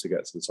plans to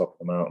get to the top of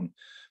the mountain.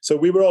 So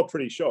we were all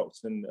pretty shocked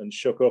and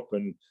shook up.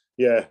 And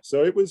yeah,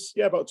 so it was,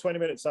 about 20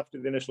 minutes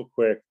after the initial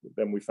quake,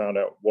 then we found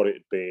out what it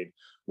had been.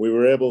 We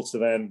were able to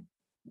then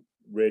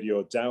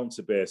radio down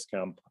to base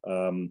camp,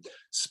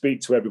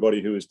 speak to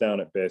everybody who was down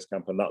at base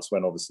camp. And that's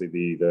when obviously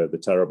the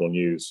terrible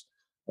news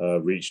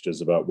reached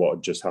us about what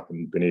had just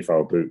happened beneath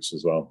our boots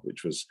as well,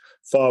 which was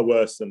far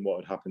worse than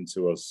what had happened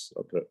to us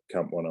up at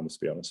Camp 1, I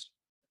must be honest.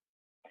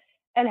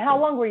 And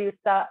how long were you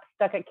stuck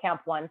at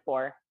Camp 1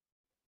 for?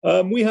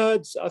 I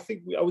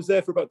was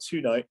there for about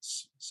 2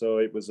 nights. So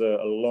it was a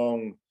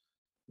long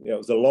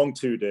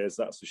 2 days,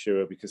 that's for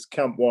sure, because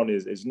Camp 1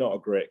 is not a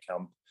great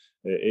camp.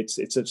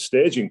 It's a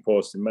staging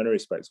post in many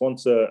respects.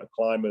 Once a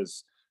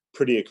climber's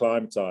pretty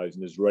acclimatized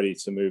and is ready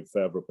to move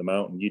further up the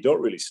mountain, you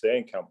don't really stay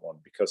in Camp 1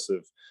 because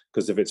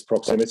of its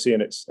proximity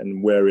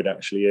and where it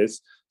actually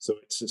is. So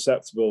it's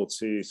susceptible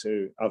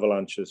to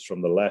avalanches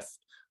from the left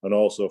and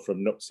also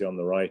from Nuxie on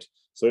the right.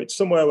 So it's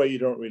somewhere where you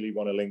don't really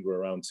want to linger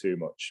around too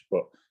much.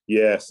 But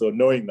yeah, so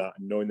knowing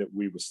that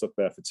we were stuck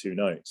there for 2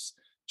 nights,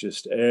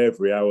 just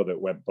every hour that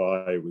went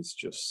by was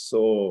just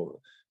so,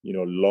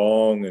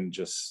 long and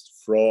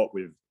just fraught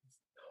with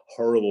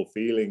horrible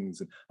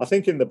feelings. And I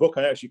think in the book,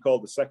 I actually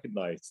called the second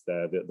night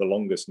there the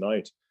longest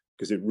night,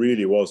 because it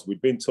really was. We'd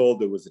been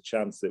told there was a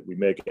chance that we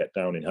may get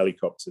down in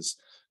helicopters.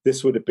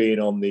 This would have been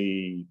on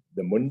the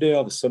Monday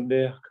or the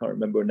Sunday. I can't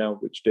remember now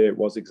which day it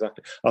was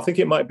exactly. I think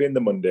it might have been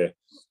the Monday,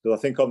 because I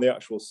think on the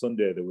actual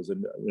Sunday there was a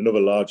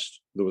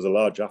large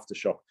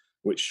aftershock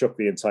which shook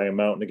the entire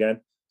mountain again.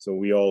 So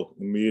we all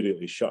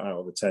immediately shot out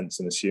of the tents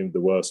and assumed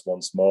the worst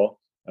once more.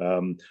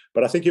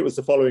 But I think it was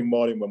the following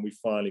morning when we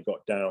finally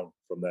got down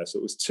from there. So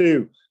it was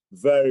 2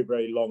 very,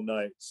 very long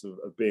nights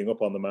of being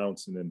up on the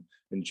mountain and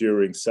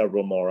enduring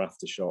several more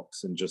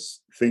aftershocks and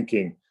just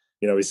thinking,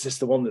 is this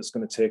the one that's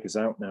going to take us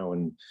out now?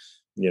 And,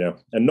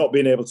 and not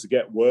being able to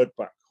get word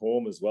back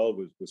home as well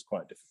was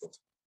quite difficult.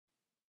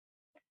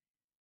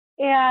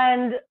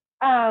 And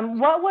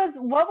what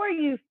were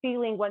you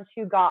feeling once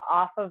you got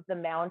off of the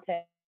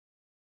mountain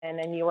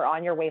and you were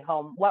on your way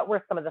home? What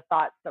were some of the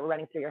thoughts that were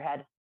running through your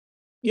head?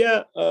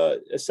 Yeah,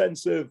 a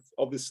sense of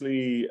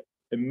obviously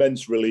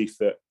immense relief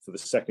that for the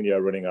second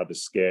year running I'd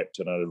escaped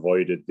and I'd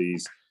avoided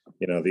these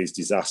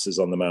disasters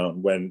on the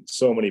mountain when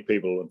so many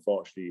people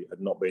unfortunately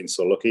had not been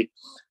so lucky.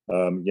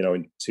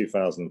 In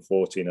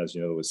 2014, as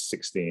you know, there was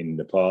 16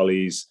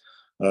 Nepalis.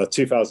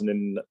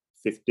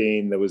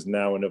 2015, there was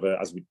now another,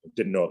 as we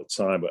didn't know at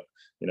the time, but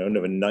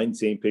another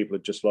 19 people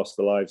had just lost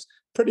their lives,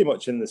 pretty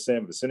much in the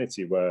same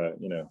vicinity where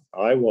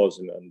I was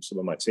and some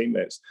of my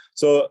teammates.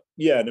 So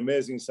yeah, an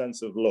amazing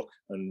sense of luck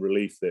and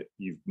relief that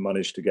you've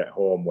managed to get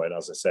home when,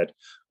 as I said,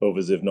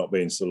 others have not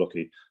been so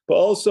lucky. But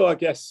also, I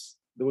guess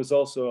there was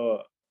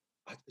also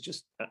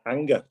just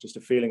anger, just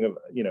a feeling of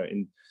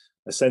in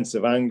a sense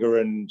of anger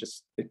and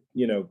just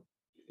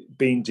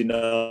being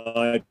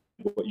denied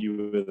what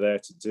you were there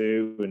to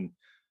do, and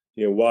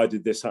why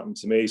did this happen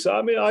to me? So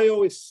I mean, I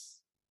always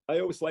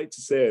like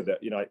to say that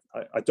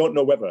I don't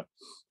know whether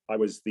I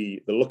was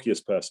the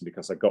luckiest person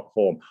because I got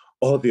home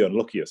or the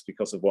unluckiest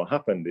because of what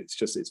happened.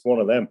 It's one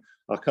of them.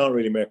 I can't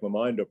really make my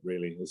mind up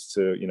really as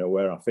to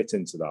where I fit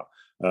into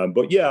that.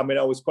 But yeah, I mean,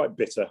 I was quite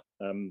bitter.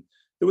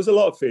 There was a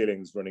lot of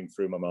feelings running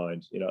through my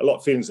mind. A lot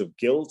of feelings of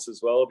guilt as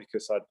well,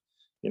 because I'd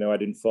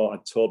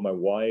told my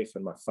wife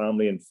and my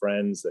family and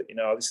friends that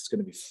this is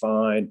going to be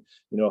fine.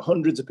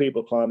 Hundreds of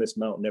people climb this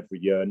mountain every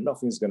year, and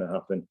nothing's going to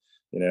happen.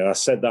 I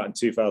said that in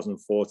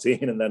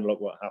 2014, and then look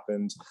what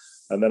happened.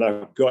 And then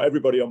I got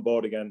everybody on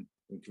board again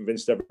and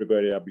convinced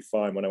everybody I'd be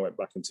fine when I went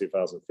back in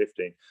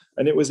 2015.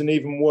 And it was an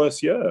even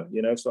worse year,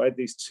 So I had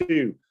these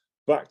 2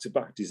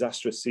 back-to-back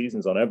disastrous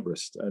seasons on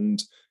Everest.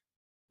 And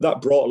that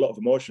brought a lot of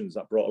emotions,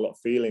 that brought a lot of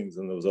feelings,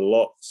 and there was a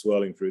lot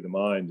swirling through the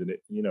mind. And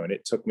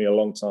it took me a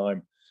long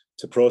time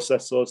to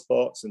process those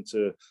thoughts and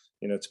to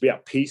be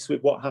at peace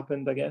with what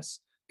happened, I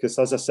guess. Because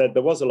as I said,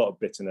 there was a lot of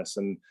bitterness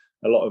and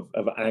a lot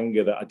of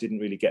anger that I didn't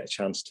really get a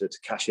chance to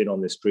cash in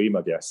on this dream,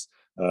 I guess.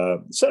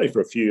 Certainly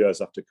for a few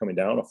years after coming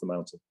down off the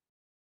mountain.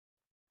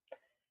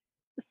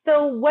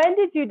 So when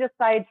did you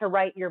decide to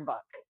write your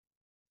book?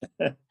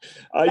 The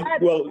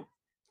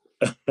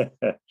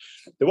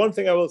one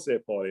thing I will say,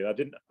 Pauline,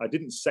 I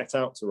didn't set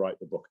out to write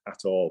the book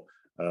at all.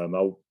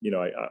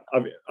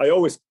 I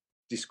always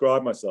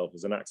describe myself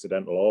as an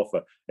accidental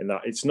author in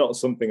that it's not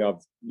something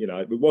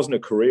it wasn't a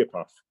career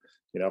path.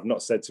 I've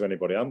not said to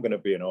anybody, I'm going to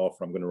be an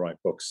author, I'm going to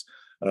write books.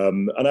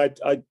 And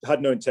I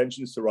had no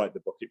intentions to write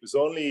the book. It was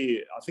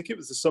only, I think it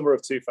was the summer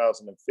of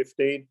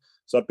 2015.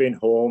 So I'd been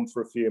home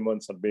for a few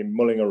months. I'd been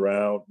mulling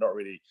around, not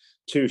really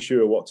too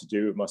sure what to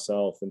do with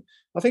myself. And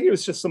I think it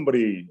was just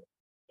somebody,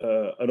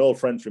 an old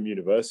friend from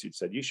university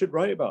said, you should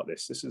write about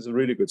this. This is a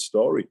really good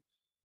story.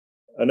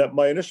 And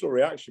my initial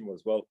reaction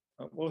was, well,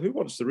 who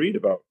wants to read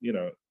about,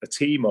 a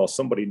team or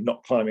somebody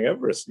not climbing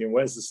Everest?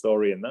 Where's the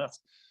story in that?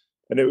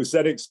 And it was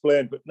then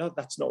explained, but no,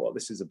 that's not what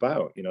this is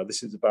about.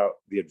 This is about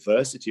the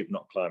adversity of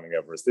not climbing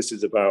Everest. This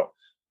is about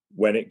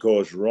when it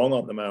goes wrong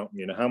on the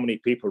mountain. How many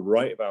people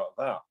write about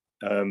that?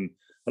 And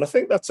I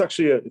think that's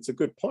actually it's a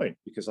good point,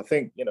 because I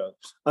think,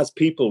 as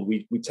people,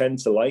 we tend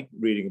to like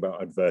reading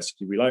about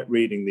adversity. We like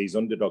reading these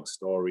underdog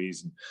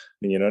stories,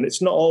 and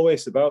it's not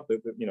always about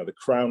the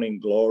crowning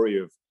glory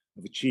of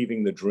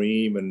achieving the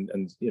dream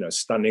and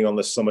standing on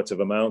the summit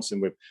of a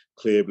mountain with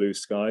clear blue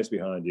skies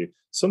behind you.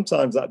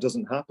 Sometimes that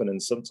doesn't happen, and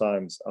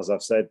sometimes, as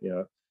I've said,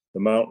 the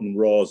mountain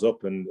roars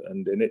up and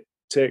it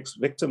takes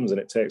victims and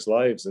it takes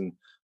lives, and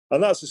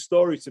that's a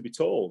story to be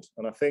told.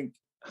 And I think,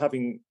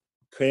 having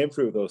came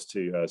through those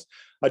 2 years,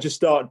 I just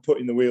started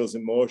putting the wheels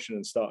in motion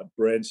and started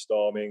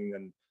brainstorming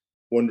and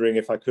wondering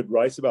if I could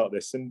write about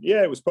this. And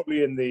yeah, it was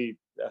probably in the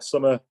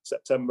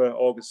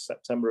August,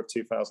 September of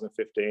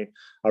 2015.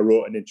 I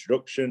wrote an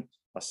introduction.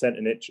 I sent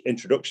an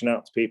introduction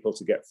out to people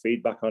to get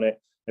feedback on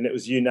it. And it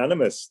was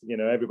unanimous.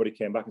 Everybody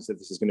came back and said,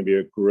 this is going to be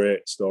a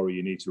great story.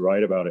 You need to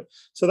write about it.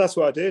 So that's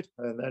what I did.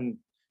 And then,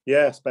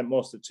 yeah, I spent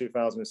most of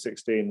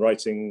 2016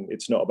 writing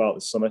It's Not About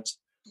the Summit,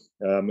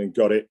 and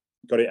got it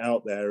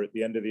out there at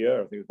the end of the year.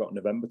 I think it was about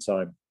November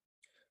time,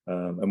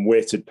 and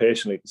waited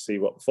patiently to see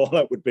what the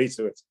fallout would be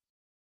to it.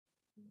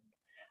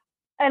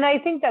 And I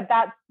think that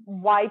that's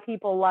why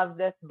people love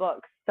this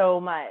book so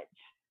much,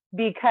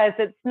 because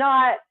it's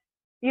not,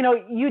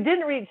 you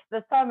didn't reach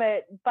the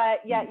summit,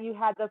 but yet you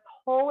had this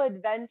whole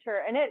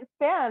adventure, and it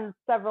spans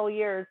several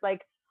years.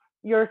 Like,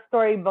 your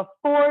story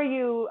before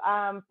you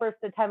first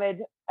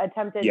attempted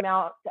Yeah.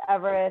 Mount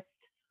Everest,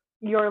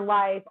 your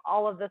life,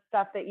 all of the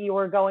stuff that you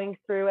were going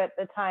through at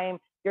the time,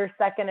 your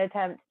second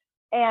attempt.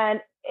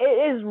 And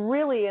it is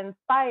really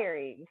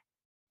inspiring,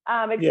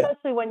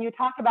 especially when you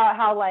talk about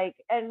how, like,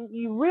 and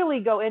you really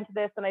go into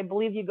this, and I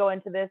believe you go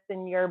into this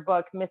in your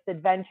book,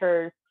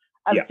 Misadventures,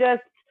 of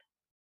just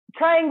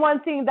trying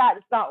one thing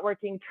that's not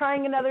working,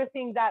 trying another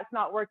thing that's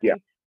not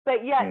working,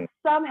 but yet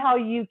somehow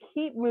you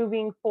keep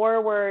moving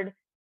forward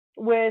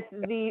with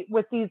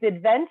these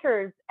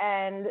adventures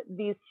and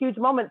these huge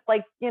moments,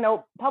 like, you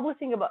know,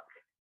 publishing a book,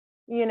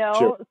 you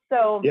know.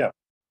 So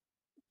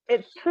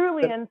it's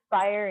truly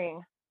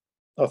inspiring.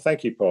 Oh,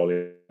 thank you, Paul.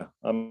 Yeah.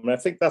 I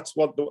think that's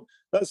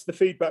that's the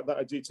feedback that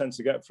I do tend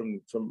to get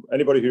from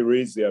anybody who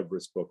reads the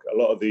Everest book. A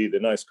lot of the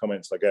nice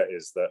comments I get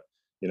is that,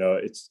 you know,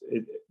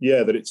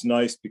 that it's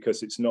nice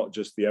because it's not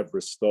just the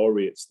Everest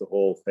story, it's the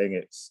whole thing.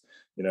 It's,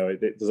 you know,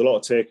 there's a lot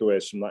of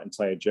takeaways from that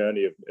entire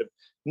journey of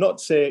not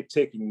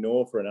taking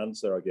no for an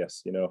answer, I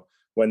guess, you know,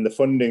 when the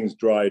funding's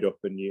dried up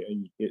and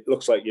it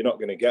looks like you're not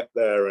going to get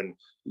there, and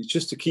it's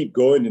just to keep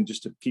going and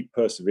just to keep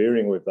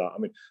persevering with that. I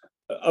mean,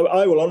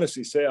 I will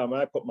honestly say,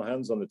 I put my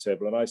hands on the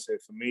table and I say,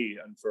 for me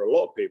and for a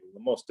lot of people, the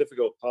most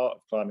difficult part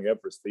of climbing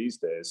Everest these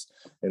days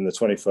in the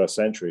 21st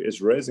century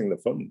is raising the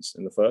funds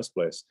in the first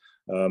place.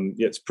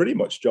 It's pretty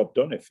much job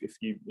done if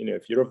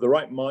you're of the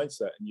right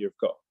mindset and you've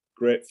got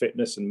great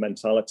fitness and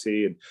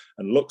mentality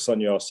and looks on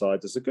your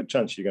side. There's a good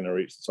chance you're going to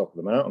reach the top of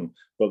the mountain,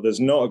 but there's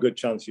not a good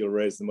chance you'll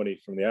raise the money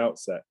from the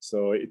outset.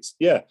 So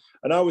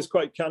and I was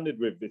quite candid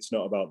with, it's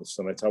not about the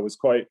summit. I was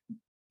quite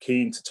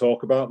keen to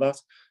talk about that.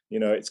 You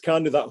know, it's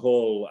kind of that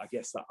whole, I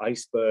guess, that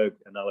iceberg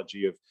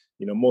analogy of,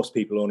 you know, most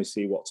people only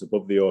see what's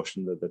above the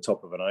ocean, the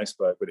top of an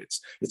iceberg, but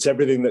it's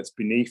everything that's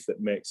beneath that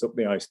makes up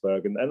the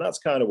iceberg. And that's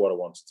kind of what I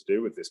wanted to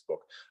do with this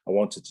book. I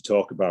wanted to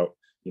talk about,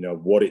 you know,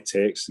 what it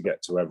takes to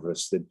get to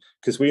Everest,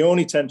 because we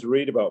only tend to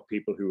read about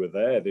people who were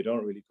there. They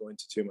don't really go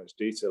into too much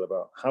detail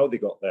about how they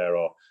got there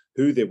or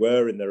who they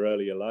were in their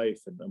earlier life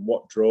and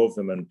what drove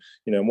them and,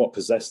 you know, and what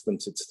possessed them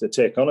to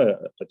take on a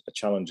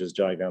challenge as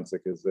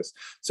gigantic as this.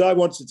 So I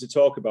wanted to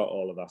talk about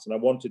all of that, and I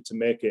wanted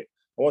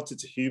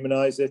to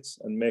humanize it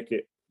and make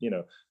it, you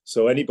know,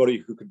 so anybody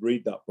who could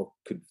read that book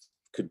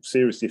could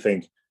seriously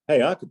think,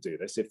 hey, I could do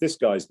this. If this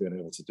guy's been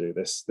able to do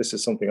this, this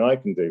is something I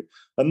can do.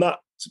 And that,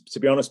 to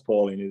be honest,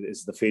 Pauline,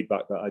 is the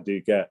feedback that I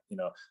do get. You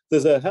know,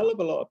 there's a heck of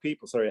a lot of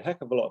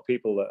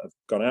people that have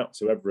gone out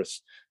to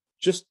Everest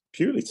just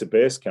purely to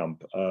base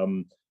camp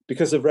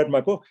because they've read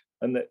my book.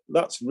 And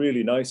that's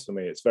really nice for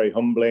me. It's very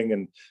humbling.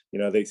 And, you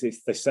know, they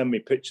send me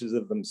pictures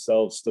of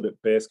themselves stood at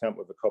base camp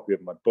with a copy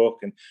of my book.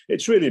 And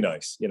it's really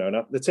nice, you know. And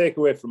the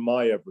takeaway from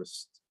my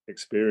Everest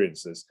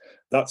experiences,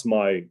 that's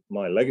my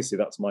legacy,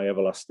 that's my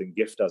everlasting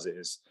gift as it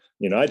is.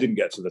 You know, I didn't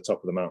get to the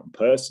top of the mountain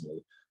personally,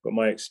 but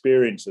my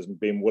experiences and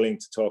being willing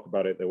to talk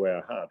about it the way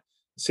I had,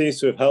 it seems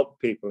to have helped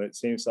people. And it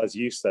seems, as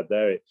you said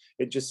there,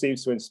 it just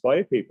seems to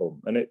inspire people,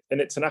 and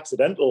it's an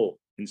accidental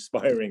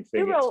inspiring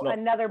thing. You wrote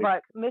another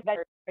book,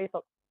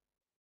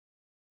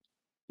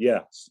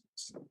 yeah,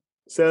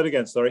 say that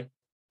again, sorry.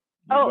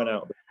 You went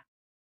out.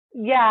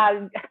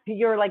 Yeah,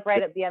 you're like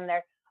right at the end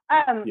there.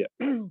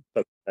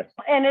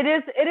 And it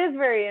is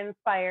very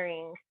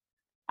inspiring,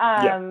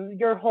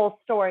 your whole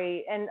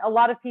story. And a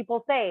lot of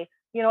people say,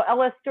 you know,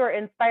 Ellis Stewart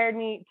inspired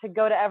me to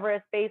go to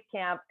Everest Base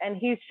Camp, and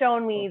he's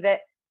shown me that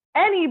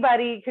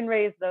anybody can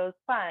raise those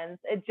funds.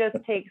 It just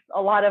takes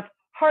a lot of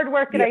hard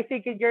work. And I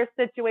think in your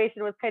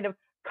situation was kind of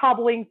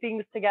cobbling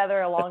things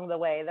together along the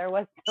way. There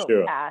was no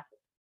path.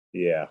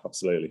 Yeah,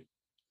 absolutely.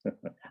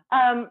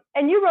 And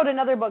you wrote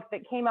another book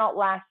that came out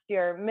last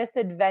year,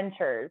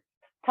 Misadventures.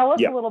 Tell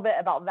us a little bit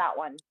about that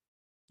one.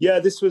 Yeah,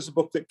 this was a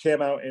book that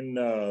came out in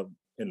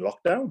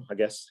lockdown, I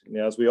guess. You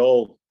know, as we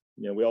all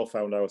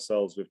found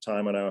ourselves with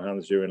time on our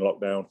hands during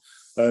lockdown,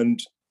 and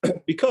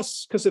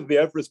because of the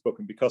Everest book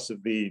and because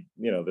of the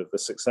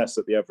success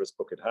that the Everest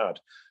book had,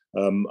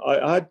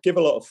 I'd give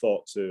a lot of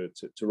thought to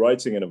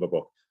writing another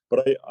book.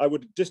 But I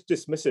would just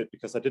dismiss it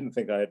because I didn't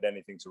think I had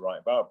anything to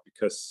write about,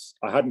 because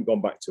I hadn't gone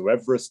back to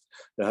Everest.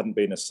 There hadn't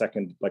been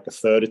a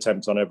third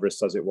attempt on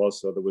Everest as it was.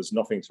 So there was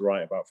nothing to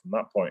write about from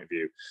that point of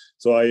view.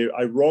 So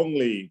I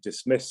wrongly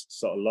dismissed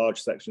sort of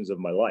large sections of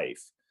my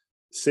life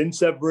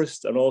since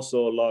Everest, and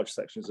also large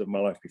sections of my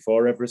life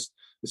before Everest,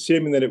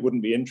 assuming that it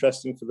wouldn't be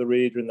interesting for the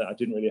reader and that I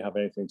didn't really have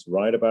anything to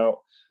write about.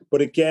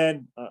 But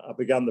again, I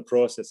began the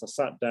process. I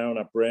sat down,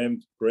 I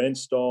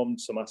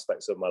brainstormed some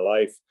aspects of my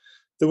life.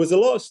 There was a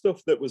lot of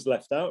stuff that was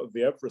left out of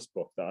the Everest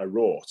book that I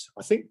wrote.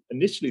 I think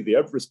initially the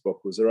Everest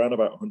book was around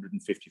about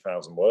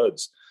 150,000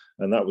 words,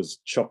 and that was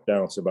chopped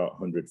down to about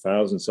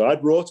 100,000. So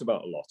I'd wrote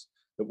about a lot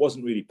that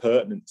wasn't really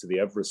pertinent to the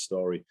Everest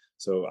story.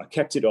 So I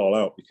kept it all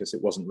out because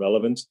it wasn't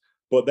relevant.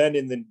 But then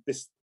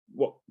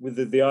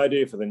with the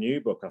idea for the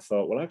new book, I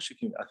thought, well,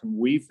 actually, I can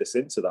weave this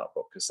into that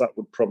book, because that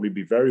would probably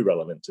be very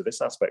relevant to this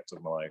aspect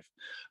of my life.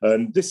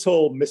 And this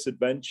whole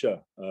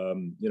misadventure,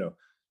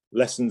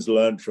 lessons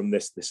learned from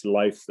this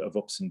life of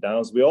ups and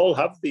downs. We all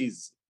have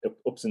these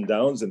ups and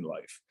downs in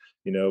life.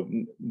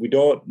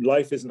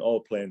 life isn't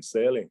all plain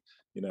sailing,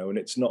 and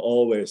it's not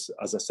always,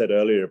 as I said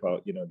earlier,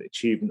 about, the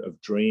achievement of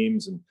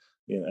dreams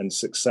and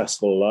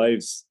successful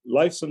lives.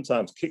 Life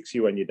sometimes kicks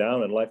you when you're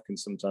down, and life can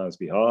sometimes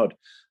be hard.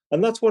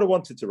 And that's what I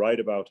wanted to write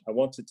about. I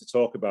wanted to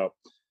talk about,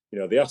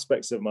 the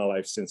aspects of my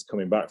life since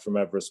coming back from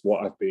Everest,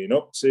 what I've been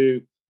up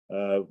to,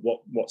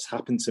 what's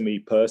happened to me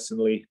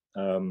personally.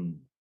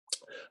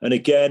 And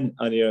again,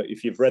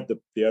 if you've read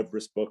the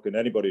Everest book, and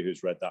anybody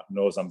who's read that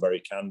knows I'm very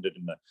candid,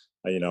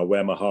 and I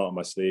wear my heart on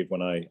my sleeve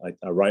when I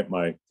write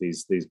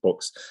these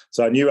books.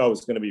 So I knew I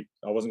wasn't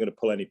going to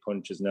pull any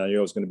punches, and I knew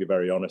I was going to be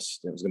very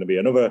honest. It was going to be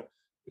another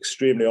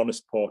extremely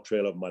honest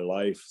portrayal of my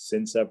life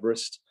since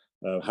Everest,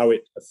 how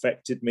it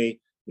affected me,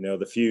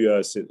 the few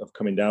years of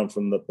coming down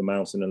from the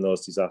mountain and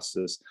those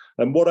disasters,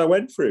 and what I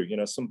went through,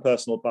 some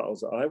personal battles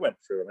that I went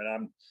through. I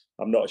mean,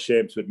 I'm not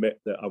ashamed to admit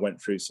that I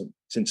went through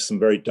some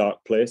very dark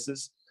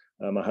places.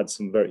 I had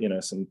some very,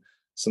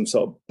 some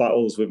sort of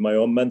battles with my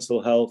own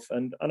mental health,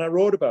 and I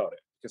wrote about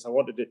it because I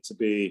wanted it to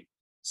be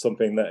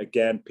something that,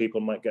 again,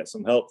 people might get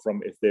some help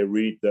from if they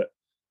read that,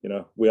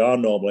 we are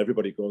normal.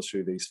 Everybody goes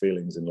through these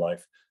feelings in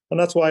life. And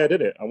that's why I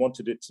did it. I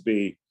wanted it to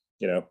be,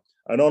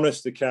 an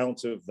honest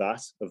account of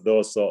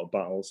those sort of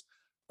battles,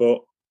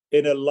 but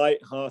in a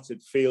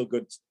light-hearted,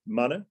 feel-good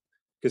manner.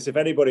 Because if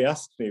anybody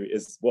asks me,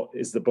 what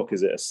is the book?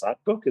 Is it a sad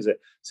book? I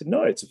said,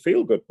 no, it's a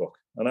feel-good book.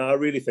 And I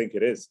really think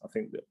it is. I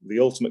think that the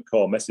ultimate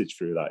core message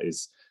through that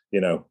is,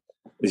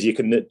 is you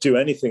can do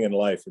anything in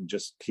life and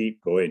just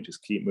keep going,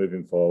 just keep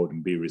moving forward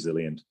and be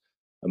resilient.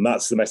 And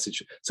that's the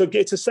message. So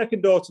it's a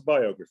second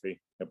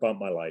autobiography about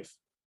my life,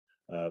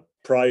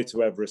 prior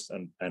to Everest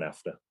and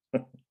after.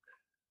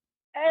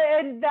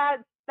 And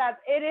that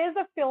it is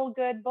a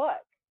feel-good book.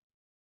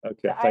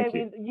 Okay, thank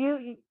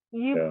you.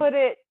 You put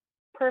it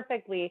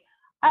perfectly.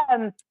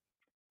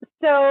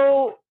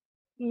 So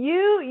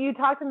you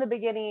talked in the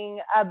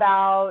beginning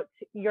about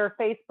your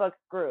Facebook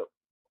group,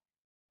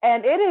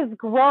 and it has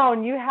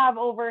grown. You have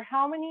over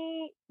how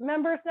many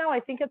members now? I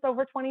think it's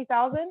over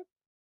 20,000.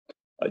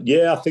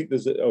 Yeah, I think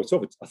there's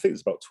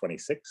about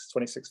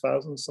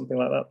 26,000, something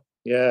like that.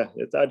 Yeah,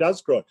 it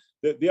has grown.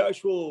 The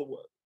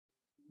actual,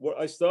 what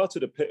I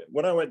started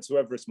when I went to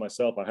Everest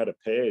myself, I had a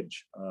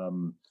page.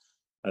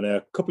 And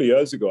a couple of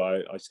years ago,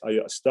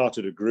 I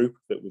started a group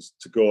that was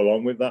to go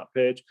along with that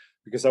page,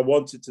 because I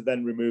wanted to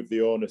then remove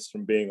the onus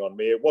from being on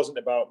me. It wasn't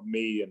about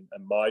me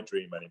and my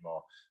dream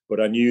anymore,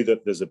 but I knew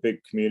that there's a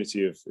big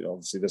community of,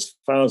 obviously, there's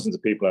thousands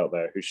of people out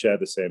there who share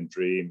the same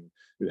dream,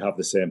 who have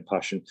the same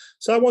passion.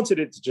 So I wanted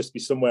it to just be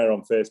somewhere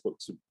on Facebook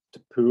to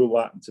pool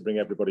that and to bring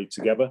everybody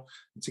together,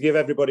 and to give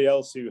everybody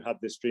else who had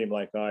this dream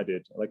like I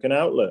did, like an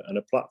outlet and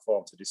a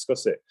platform to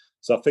discuss it.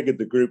 So I figured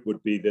the group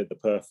would be the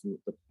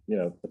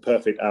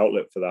perfect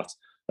outlet for that.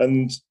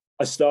 And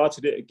I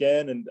started it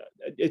again, and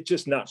it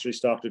just naturally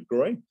started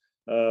growing.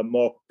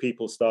 More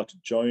people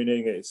started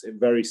joining. It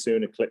very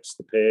soon eclipsed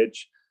the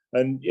page,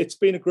 and it's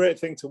been a great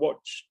thing to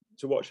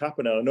watch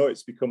happen. And I know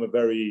it's become a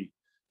very,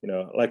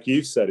 like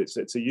you said,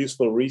 it's a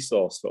useful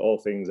resource for all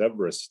things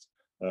Everest.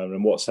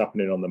 And what's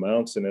happening on the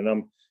mountain. And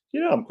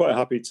I'm quite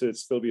happy to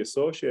still be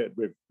associated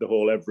with the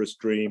whole Everest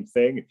dream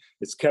thing.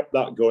 It's kept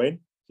that going,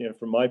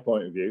 from my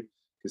point of view,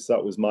 because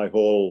that was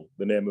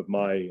the name of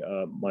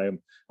my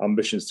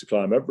ambitions to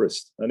climb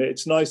Everest. And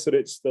it's nice that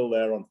it's still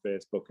there on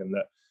Facebook, and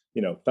that,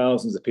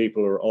 thousands of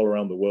people all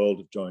around the world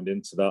have joined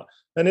into that.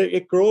 And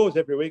it grows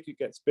every week. It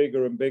gets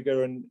bigger and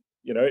bigger, and,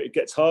 it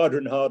gets harder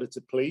and harder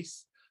to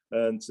police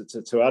and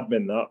to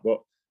admin that.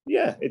 But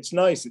yeah, it's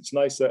nice. It's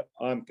nice that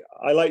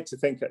I like to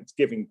think it's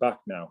giving back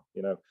now.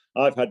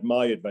 I've had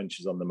my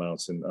adventures on the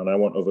mountain, and I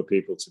want other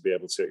people to be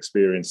able to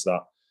experience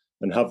that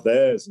and have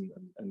theirs,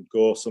 and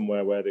go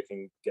somewhere where they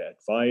can get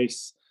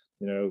advice,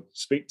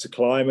 speak to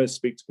climbers,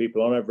 speak to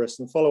people on Everest,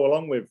 and follow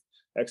along with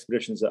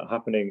expeditions that are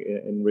happening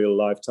in real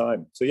life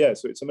time. So yeah,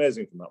 so it's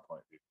amazing from that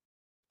point of view.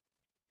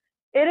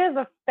 It is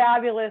a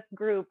fabulous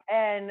group,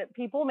 and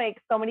people make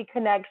so many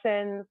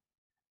connections.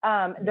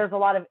 There's a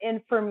lot of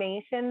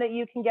information that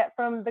you can get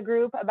from the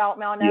group about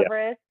Mount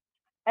Everest,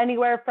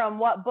 anywhere from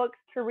what books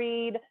to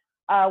read,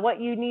 what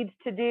you need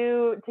to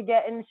do to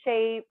get in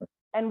shape,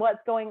 and what's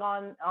going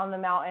on the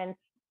mountain.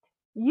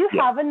 You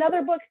have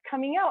another book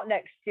coming out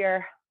next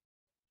year.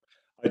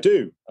 I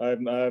do.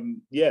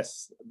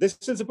 Yes, this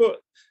is a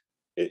book.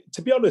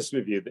 To be honest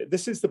with you,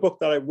 this is the book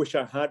that I wish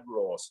I had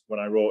wrote when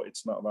I wrote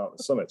It's Not About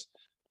the Summit,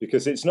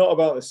 because It's Not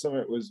About the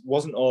Summit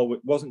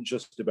wasn't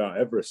just about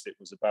Everest. It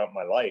was about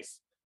my life.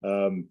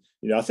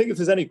 I think if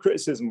there's any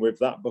criticism with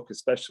that book,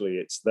 especially,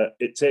 it's that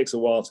it takes a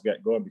while to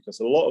get going, because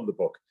a lot of the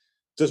book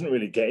doesn't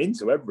really get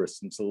into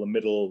Everest until the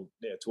middle,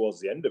 towards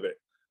the end of it.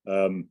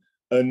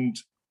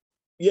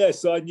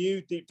 So I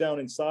knew deep down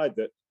inside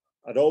that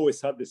I'd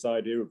always had this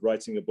idea of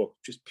writing a book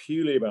just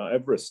purely about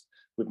Everest,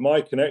 with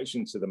my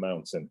connection to the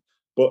mountain,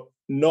 but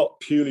not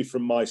purely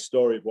from my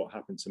story of what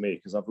happened to me,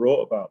 because I've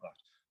wrote about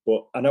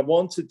that. And I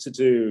wanted to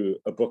do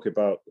a book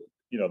about,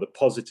 the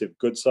positive,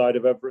 good side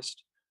of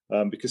Everest.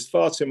 because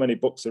far too many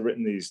books are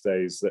written these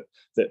days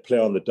that play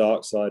on the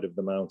dark side of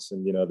the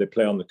mountain. You know, they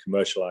play on the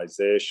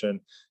commercialization.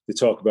 They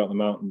talk about the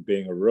mountain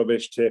being a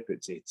rubbish tip.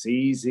 It's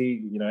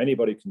easy. You know,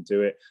 anybody can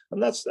do it.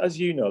 And that's, as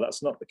you know,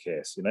 that's not the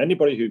case. You know,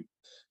 anybody who,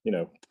 you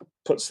know,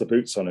 puts the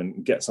boots on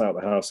and gets out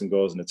of the house and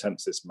goes and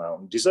attempts this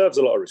mountain deserves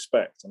a lot of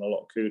respect and a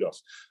lot of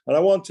kudos. And I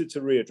wanted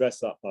to readdress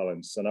that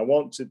balance, and I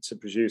wanted to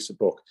produce a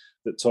book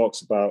that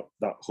talks about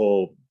that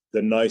whole,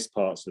 the nice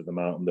parts of the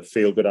mountain, the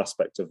feel-good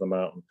aspect of the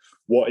mountain.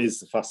 What is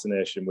the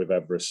fascination with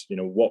Everest? You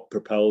know, what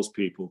propels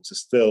people to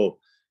still,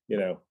 you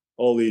know,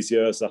 all these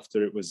years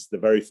after it was the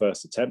very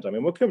first attempt. I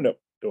mean, we're coming up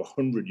to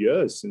 100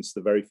 years since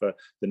the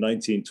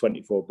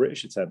 1924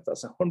 British attempt.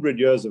 That's 100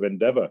 years of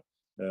endeavor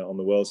on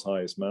the world's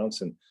highest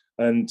mountain.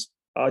 And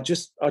I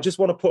just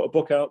want to put a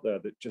book out there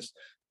that just,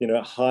 you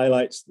know,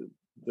 highlights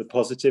the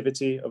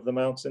positivity of the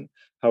mountain,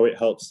 how it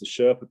helps the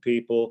Sherpa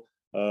people.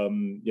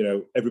 You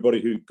know,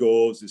 everybody who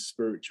goes is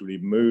spiritually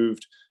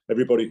moved.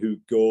 Everybody who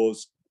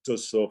goes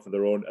does so for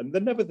their own, and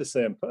they're never the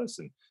same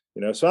person.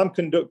 You know, so I'm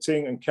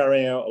conducting and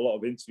carrying out a lot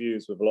of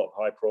interviews with a lot of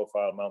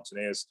high-profile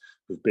mountaineers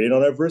who've been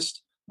on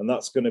Everest, and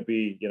that's going to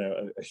be, you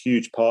know, a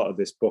huge part of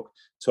this book,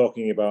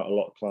 talking about a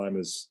lot of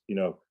climbers, you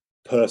know,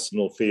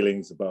 personal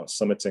feelings about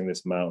summiting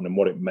this mountain and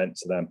what it meant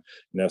to them.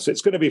 You know, so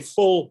it's going to be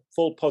full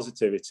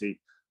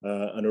positivity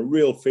and a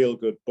real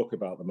feel-good book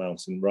about the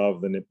mountain, rather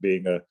than it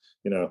being a,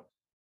 you know,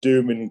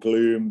 doom and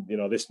gloom, you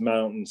know, this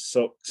mountain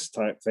sucks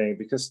type thing,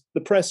 because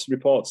the press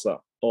reports that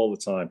all the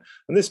time.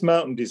 And this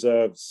mountain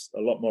deserves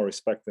a lot more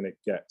respect than it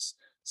gets.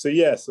 So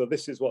yeah, so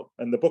this is what,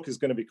 and the book is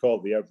going to be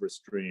called The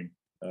Everest Dream.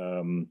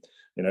 You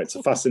know, it's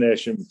a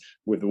fascination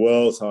with the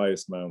world's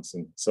highest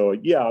mountain. So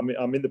yeah,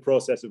 I'm in the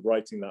process of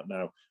writing that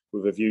now,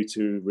 with a view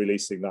to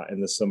releasing that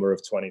in the summer of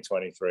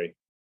 2023.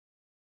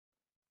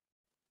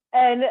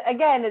 And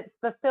again, it's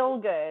the feel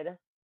good,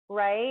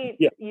 right?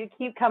 Yeah. You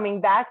keep coming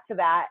back to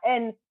that.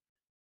 And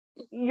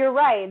you're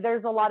right,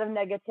 there's a lot of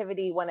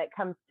negativity when it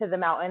comes to the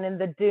mountain,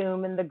 and the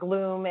doom and the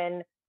gloom,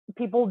 and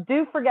people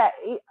do forget.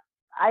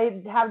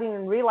 I haven't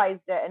even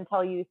realized it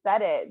until you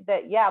said it,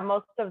 that yeah,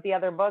 most of the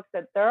other books,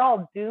 that they're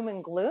all doom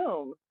and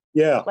gloom.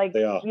 Yeah, like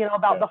they are. You know,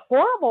 about the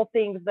horrible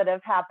things that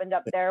have happened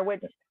up there,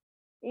 which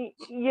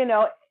you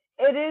know,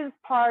 it is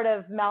part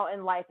of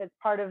mountain life. It's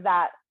part of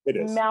that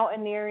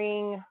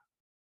mountaineering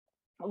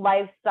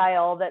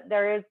lifestyle, that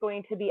there is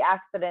going to be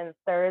accidents,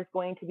 there is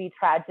going to be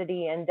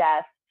tragedy and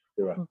death.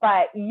 Right.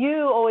 But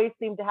you always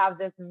seem to have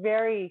this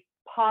very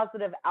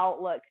positive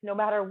outlook, no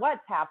matter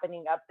what's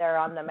happening up there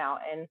on the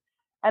mountain.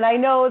 And I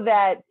know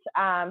that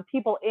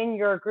people in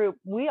your group,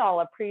 we all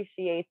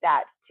appreciate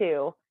that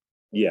too.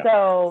 Yeah.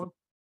 So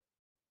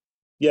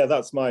yeah,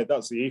 that's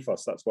the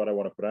ethos. That's what I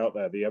want to put out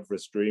there. The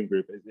Everest Dream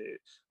Group.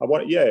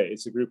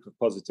 It's a group of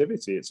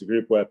positivity. It's a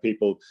group where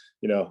people,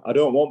 you know, I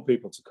don't want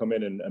people to come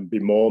in and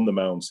bemoan the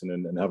mountain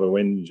and have a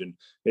whinge. And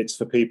it's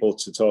for people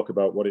to talk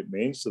about what it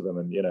means to them.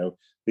 And, you know,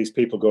 these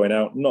people going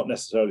out, not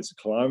necessarily to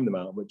climb the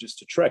mountain, but just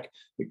to trek,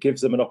 it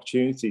gives them an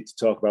opportunity to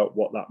talk about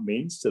what that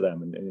means to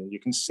them. And you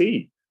can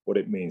see what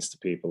it means to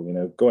people, you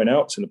know, going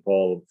out to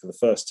Nepal for the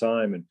first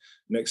time and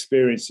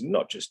experiencing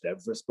not just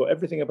Everest, but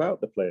everything about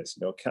the place,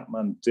 you know,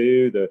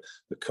 Kathmandu, the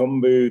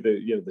Khumbu,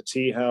 the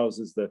tea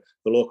houses, the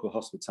local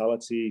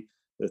hospitality,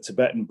 the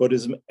Tibetan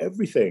Buddhism,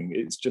 everything.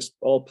 It's just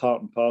all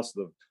part and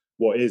parcel of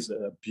what is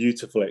a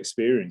beautiful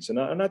experience. And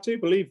I do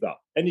believe that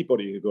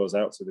anybody who goes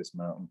out to this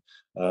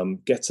mountain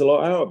gets a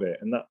lot out of it.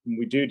 And that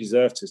we do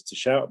deserve to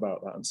shout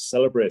about that and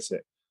celebrate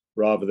it,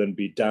 rather than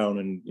be down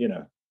and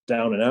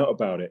out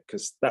about it,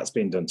 because that's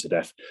been done to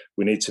death.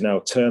 We need to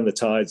now turn the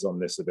tides on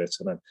this a bit.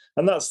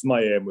 And that's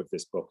my aim with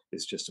this book,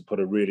 is just to put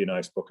a really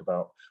nice book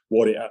about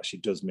what it actually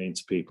does mean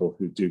to people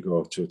who do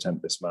go to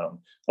attempt this mountain.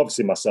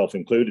 Obviously, myself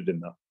included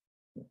in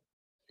that.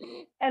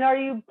 And are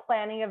you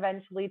planning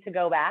eventually to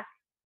go back?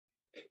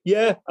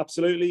 Yeah,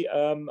 absolutely.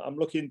 I'm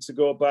looking to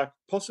go back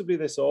possibly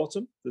this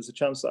autumn. There's a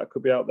chance that I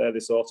could be out there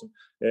this autumn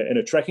in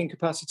a trekking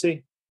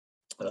capacity,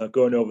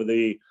 going over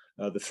the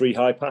 3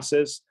 high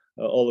passes,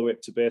 all the way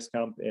up to base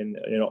camp in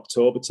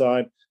October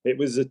time. It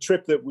was a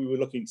trip that we were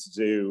looking to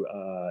do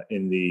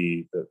in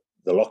the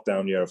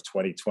lockdown year of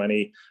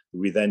 2020.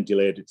 We then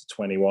delayed it to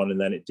 21, and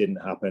then it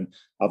didn't happen.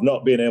 I've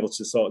not been able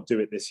to sort of do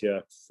it this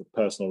year for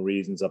personal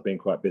reasons. I've been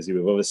quite busy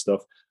with other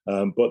stuff.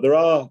 But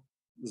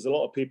there's a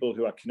lot of people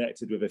who I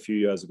connected with a few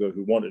years ago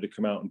who wanted to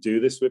come out and do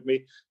this with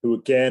me, who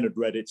again had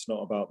read It's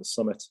Not About the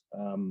Summit.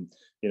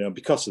 You know,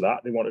 because of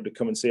that, they wanted to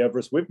come and see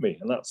Everest with me.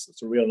 And that's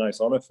a real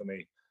nice honor for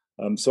me.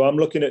 So I'm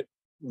looking at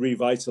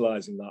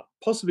revitalizing that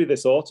possibly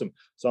this autumn.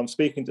 So I'm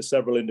speaking to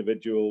several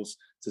individuals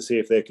to see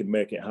if they can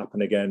make it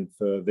happen again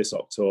for this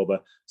October.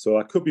 So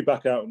I could be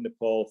back out in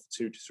Nepal for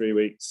 2 to 3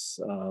 weeks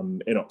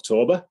in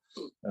October,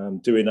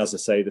 doing, as I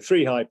say, the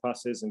 3 high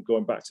passes and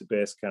going back to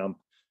base camp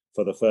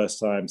for the first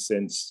time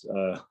since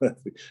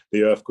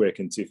the earthquake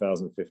in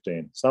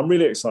 2015. So I'm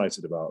really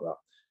excited about that,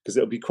 because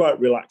it'll be quite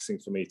relaxing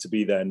for me to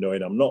be there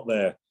knowing I'm not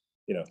there,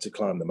 you know, to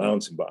climb the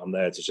mountain, but I'm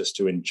there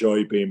to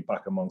enjoy being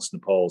back amongst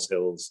Nepal's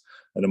hills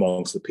and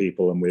amongst the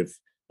people, and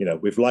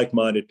with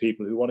like-minded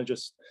people who want to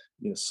just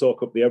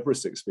soak up the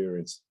Everest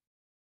experience.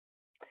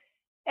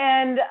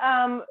 And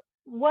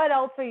what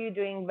else are you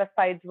doing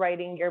besides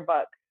writing your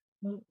book?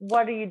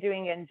 What are you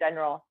doing in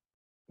general?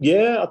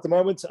 Yeah, at the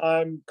moment,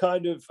 I'm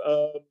kind of,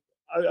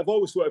 I've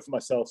always worked for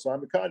myself. So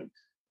I'm a kind of,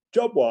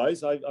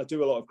 job-wise, I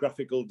do a lot of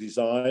graphical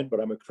design, but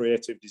I'm a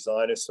creative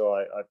designer. So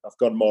I've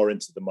gone more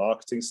into the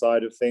marketing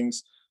side of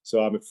things.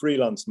 So I'm a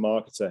freelance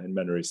marketer in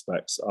many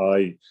respects.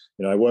 I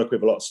work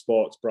with a lot of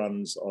sports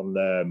brands on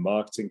their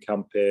marketing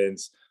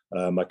campaigns.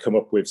 I come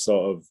up with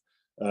sort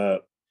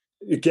of,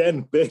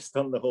 again, based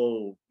on the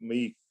whole,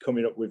 me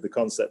coming up with the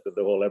concept of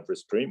the whole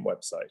Everest Dream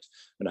website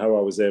and how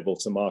I was able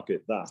to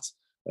market that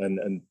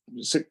and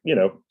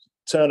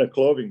turn a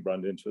clothing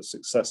brand into a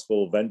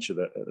successful venture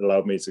that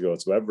allowed me to go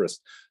to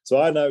Everest.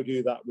 So I now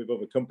do that with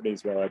other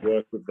companies where I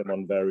work with them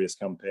on various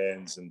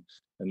campaigns and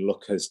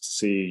look as to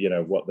see,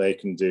 what they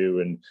can do.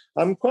 And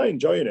I'm quite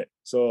enjoying it.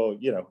 So,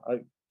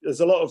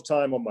 there's a lot of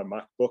time on my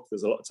MacBook.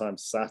 There's a lot of time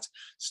sat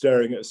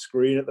staring at a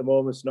screen at the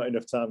moment. It's not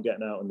enough time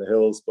getting out in the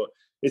hills, but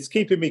it's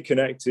keeping me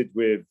connected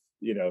with,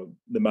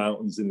 the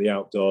mountains and the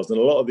outdoors. And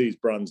a lot of these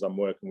brands I'm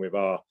working with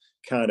are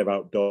kind of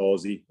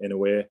outdoorsy in a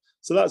way.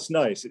 So that's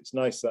nice. It's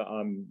nice that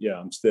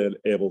I'm still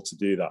able to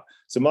do that.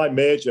 So my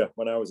major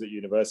when I was at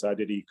university, I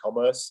did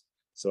e-commerce.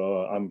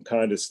 So I'm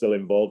kind of still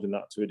involved in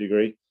that to a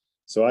degree.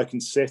 So I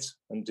can sit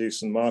and do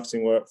some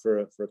marketing work for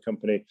a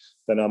company.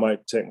 Then I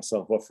might take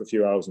myself off for a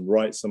few hours and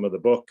write some of the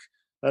book.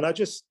 And I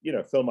just,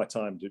 fill my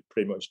time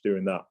pretty much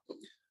doing that.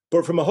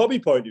 But from a hobby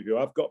point of view,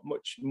 I've got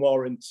much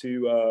more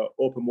into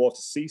open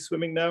water sea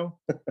swimming now.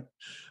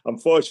 I'm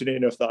fortunate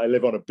enough that I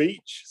live on a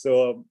beach.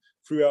 So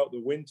throughout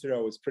the winter, I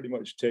was pretty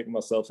much taking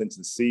myself into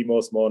the sea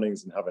most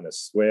mornings and having a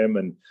swim.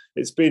 And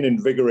it's been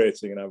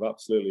invigorating and I've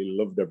absolutely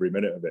loved every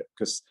minute of it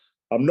because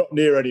I'm not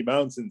near any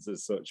mountains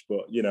as such,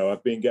 but,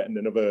 I've been getting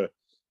a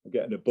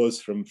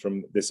buzz from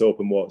this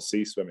open water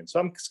sea swimming.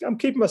 So I'm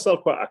keeping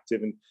myself quite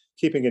active and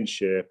keeping in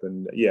shape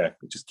and,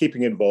 just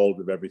keeping involved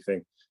with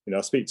everything.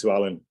 I speak to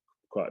Alan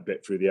quite a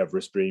bit through the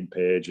Everest Dream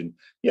page. And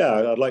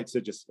I'd like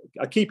to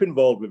I keep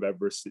involved with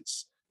Everest.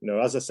 It's,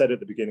 as I said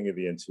at the beginning of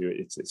the interview,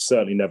 it's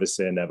certainly never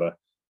say never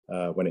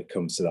when it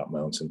comes to that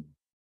mountain.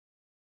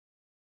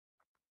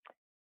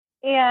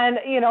 And,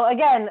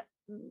 again,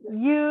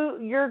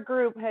 your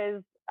group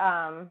has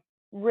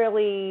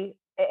really,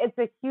 it's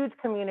a huge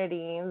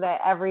community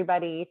that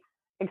everybody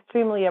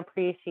extremely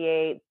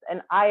appreciates.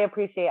 And I've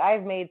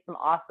made some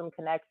awesome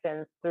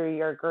connections through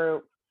your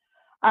group.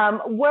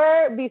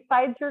 Where,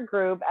 besides your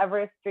group,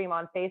 Everest Dream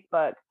on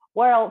Facebook,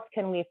 where else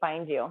can we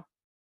find you?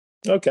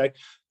 Okay.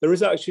 There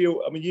is actually,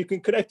 you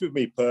can connect with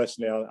me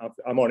personally.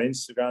 I'm on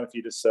Instagram. If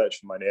you just search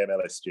for my name,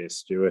 Ellis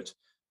Stewart.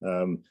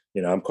 I'm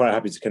quite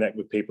happy to connect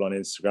with people on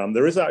Instagram.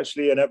 There is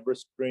actually an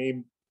Everest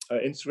Dream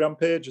Instagram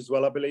page as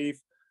well, I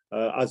believe,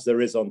 as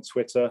there is on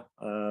Twitter.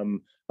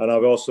 And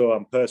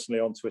I'm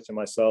personally on Twitter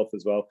myself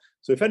as well.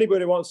 So if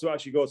anybody wants to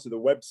actually go to the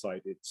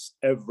website, it's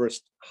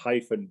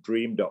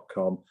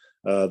everest-dream.com.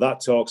 That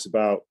talks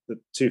about the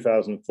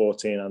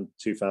 2014 and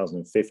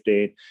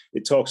 2015.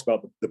 It talks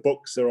about the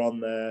books are on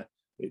there.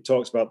 It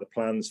talks about the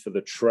plans for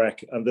the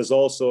trek. And there's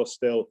also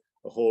still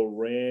a whole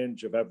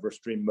range of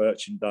Everest Dream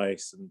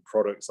merchandise and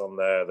products on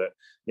there that,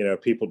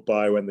 people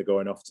buy when they're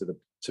going off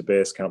to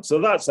base camp.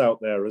 So that's out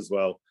there as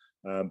well.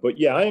 But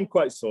I am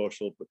quite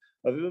social. But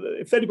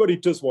if anybody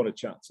does want to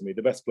chat to me,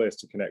 the best place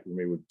to connect with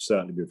me would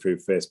certainly be through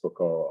Facebook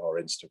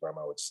or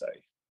Instagram, I would say.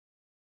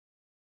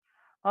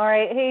 All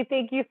right. Hey,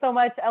 thank you so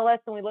much, Ellis.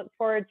 And we look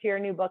forward to your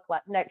new book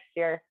next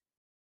year.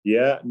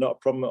 Yeah, not a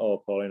problem at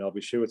all, Pauline. I'll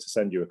be sure to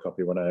send you a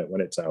copy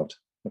when it's out.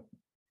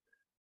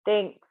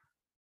 Thanks.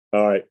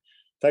 All right.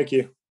 Thank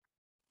you.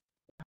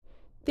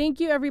 Thank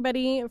you,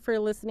 everybody, for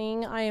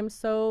listening. I am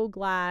so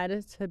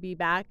glad to be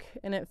back,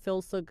 and it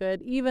feels so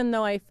good, even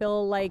though I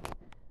feel like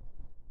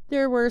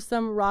there were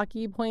some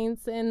rocky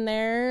points in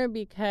there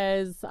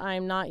because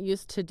I'm not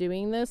used to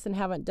doing this and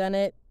haven't done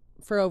it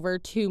for over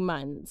 2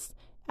 months.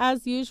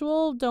 As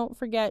usual, don't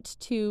forget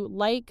to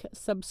like,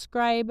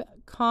 subscribe,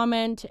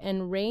 comment,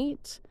 and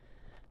rate.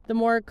 The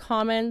more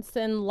comments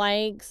and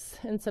likes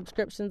and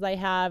subscriptions I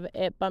have,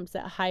 it bumps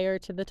it higher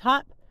to the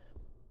top.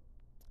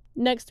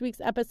 Next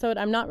week's episode,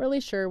 I'm not really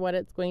sure what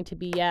it's going to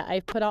be yet.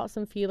 I've put out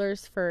some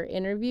feelers for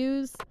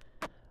interviews,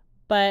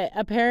 but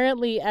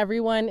apparently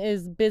everyone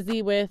is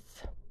busy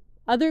with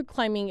other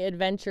climbing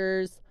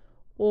adventures,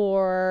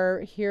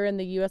 or here in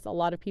the U.S., a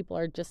lot of people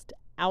are just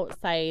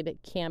outside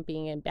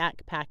camping and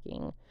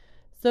backpacking.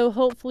 So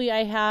hopefully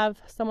I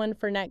have someone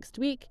for next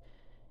week.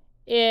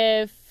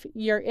 If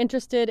you're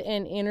interested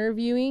in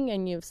interviewing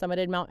and you've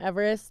summited Mount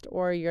Everest,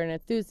 or you're an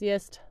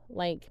enthusiast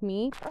like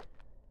me,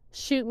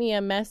 shoot me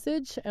a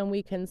message and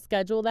we can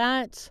schedule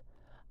that.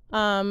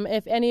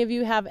 If any of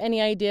you have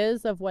any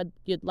ideas of what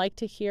you'd like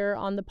to hear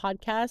on the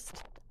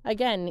podcast,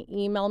 again,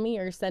 email me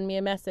or send me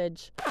a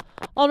message.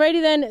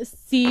 Alrighty then,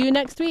 see you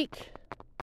next week.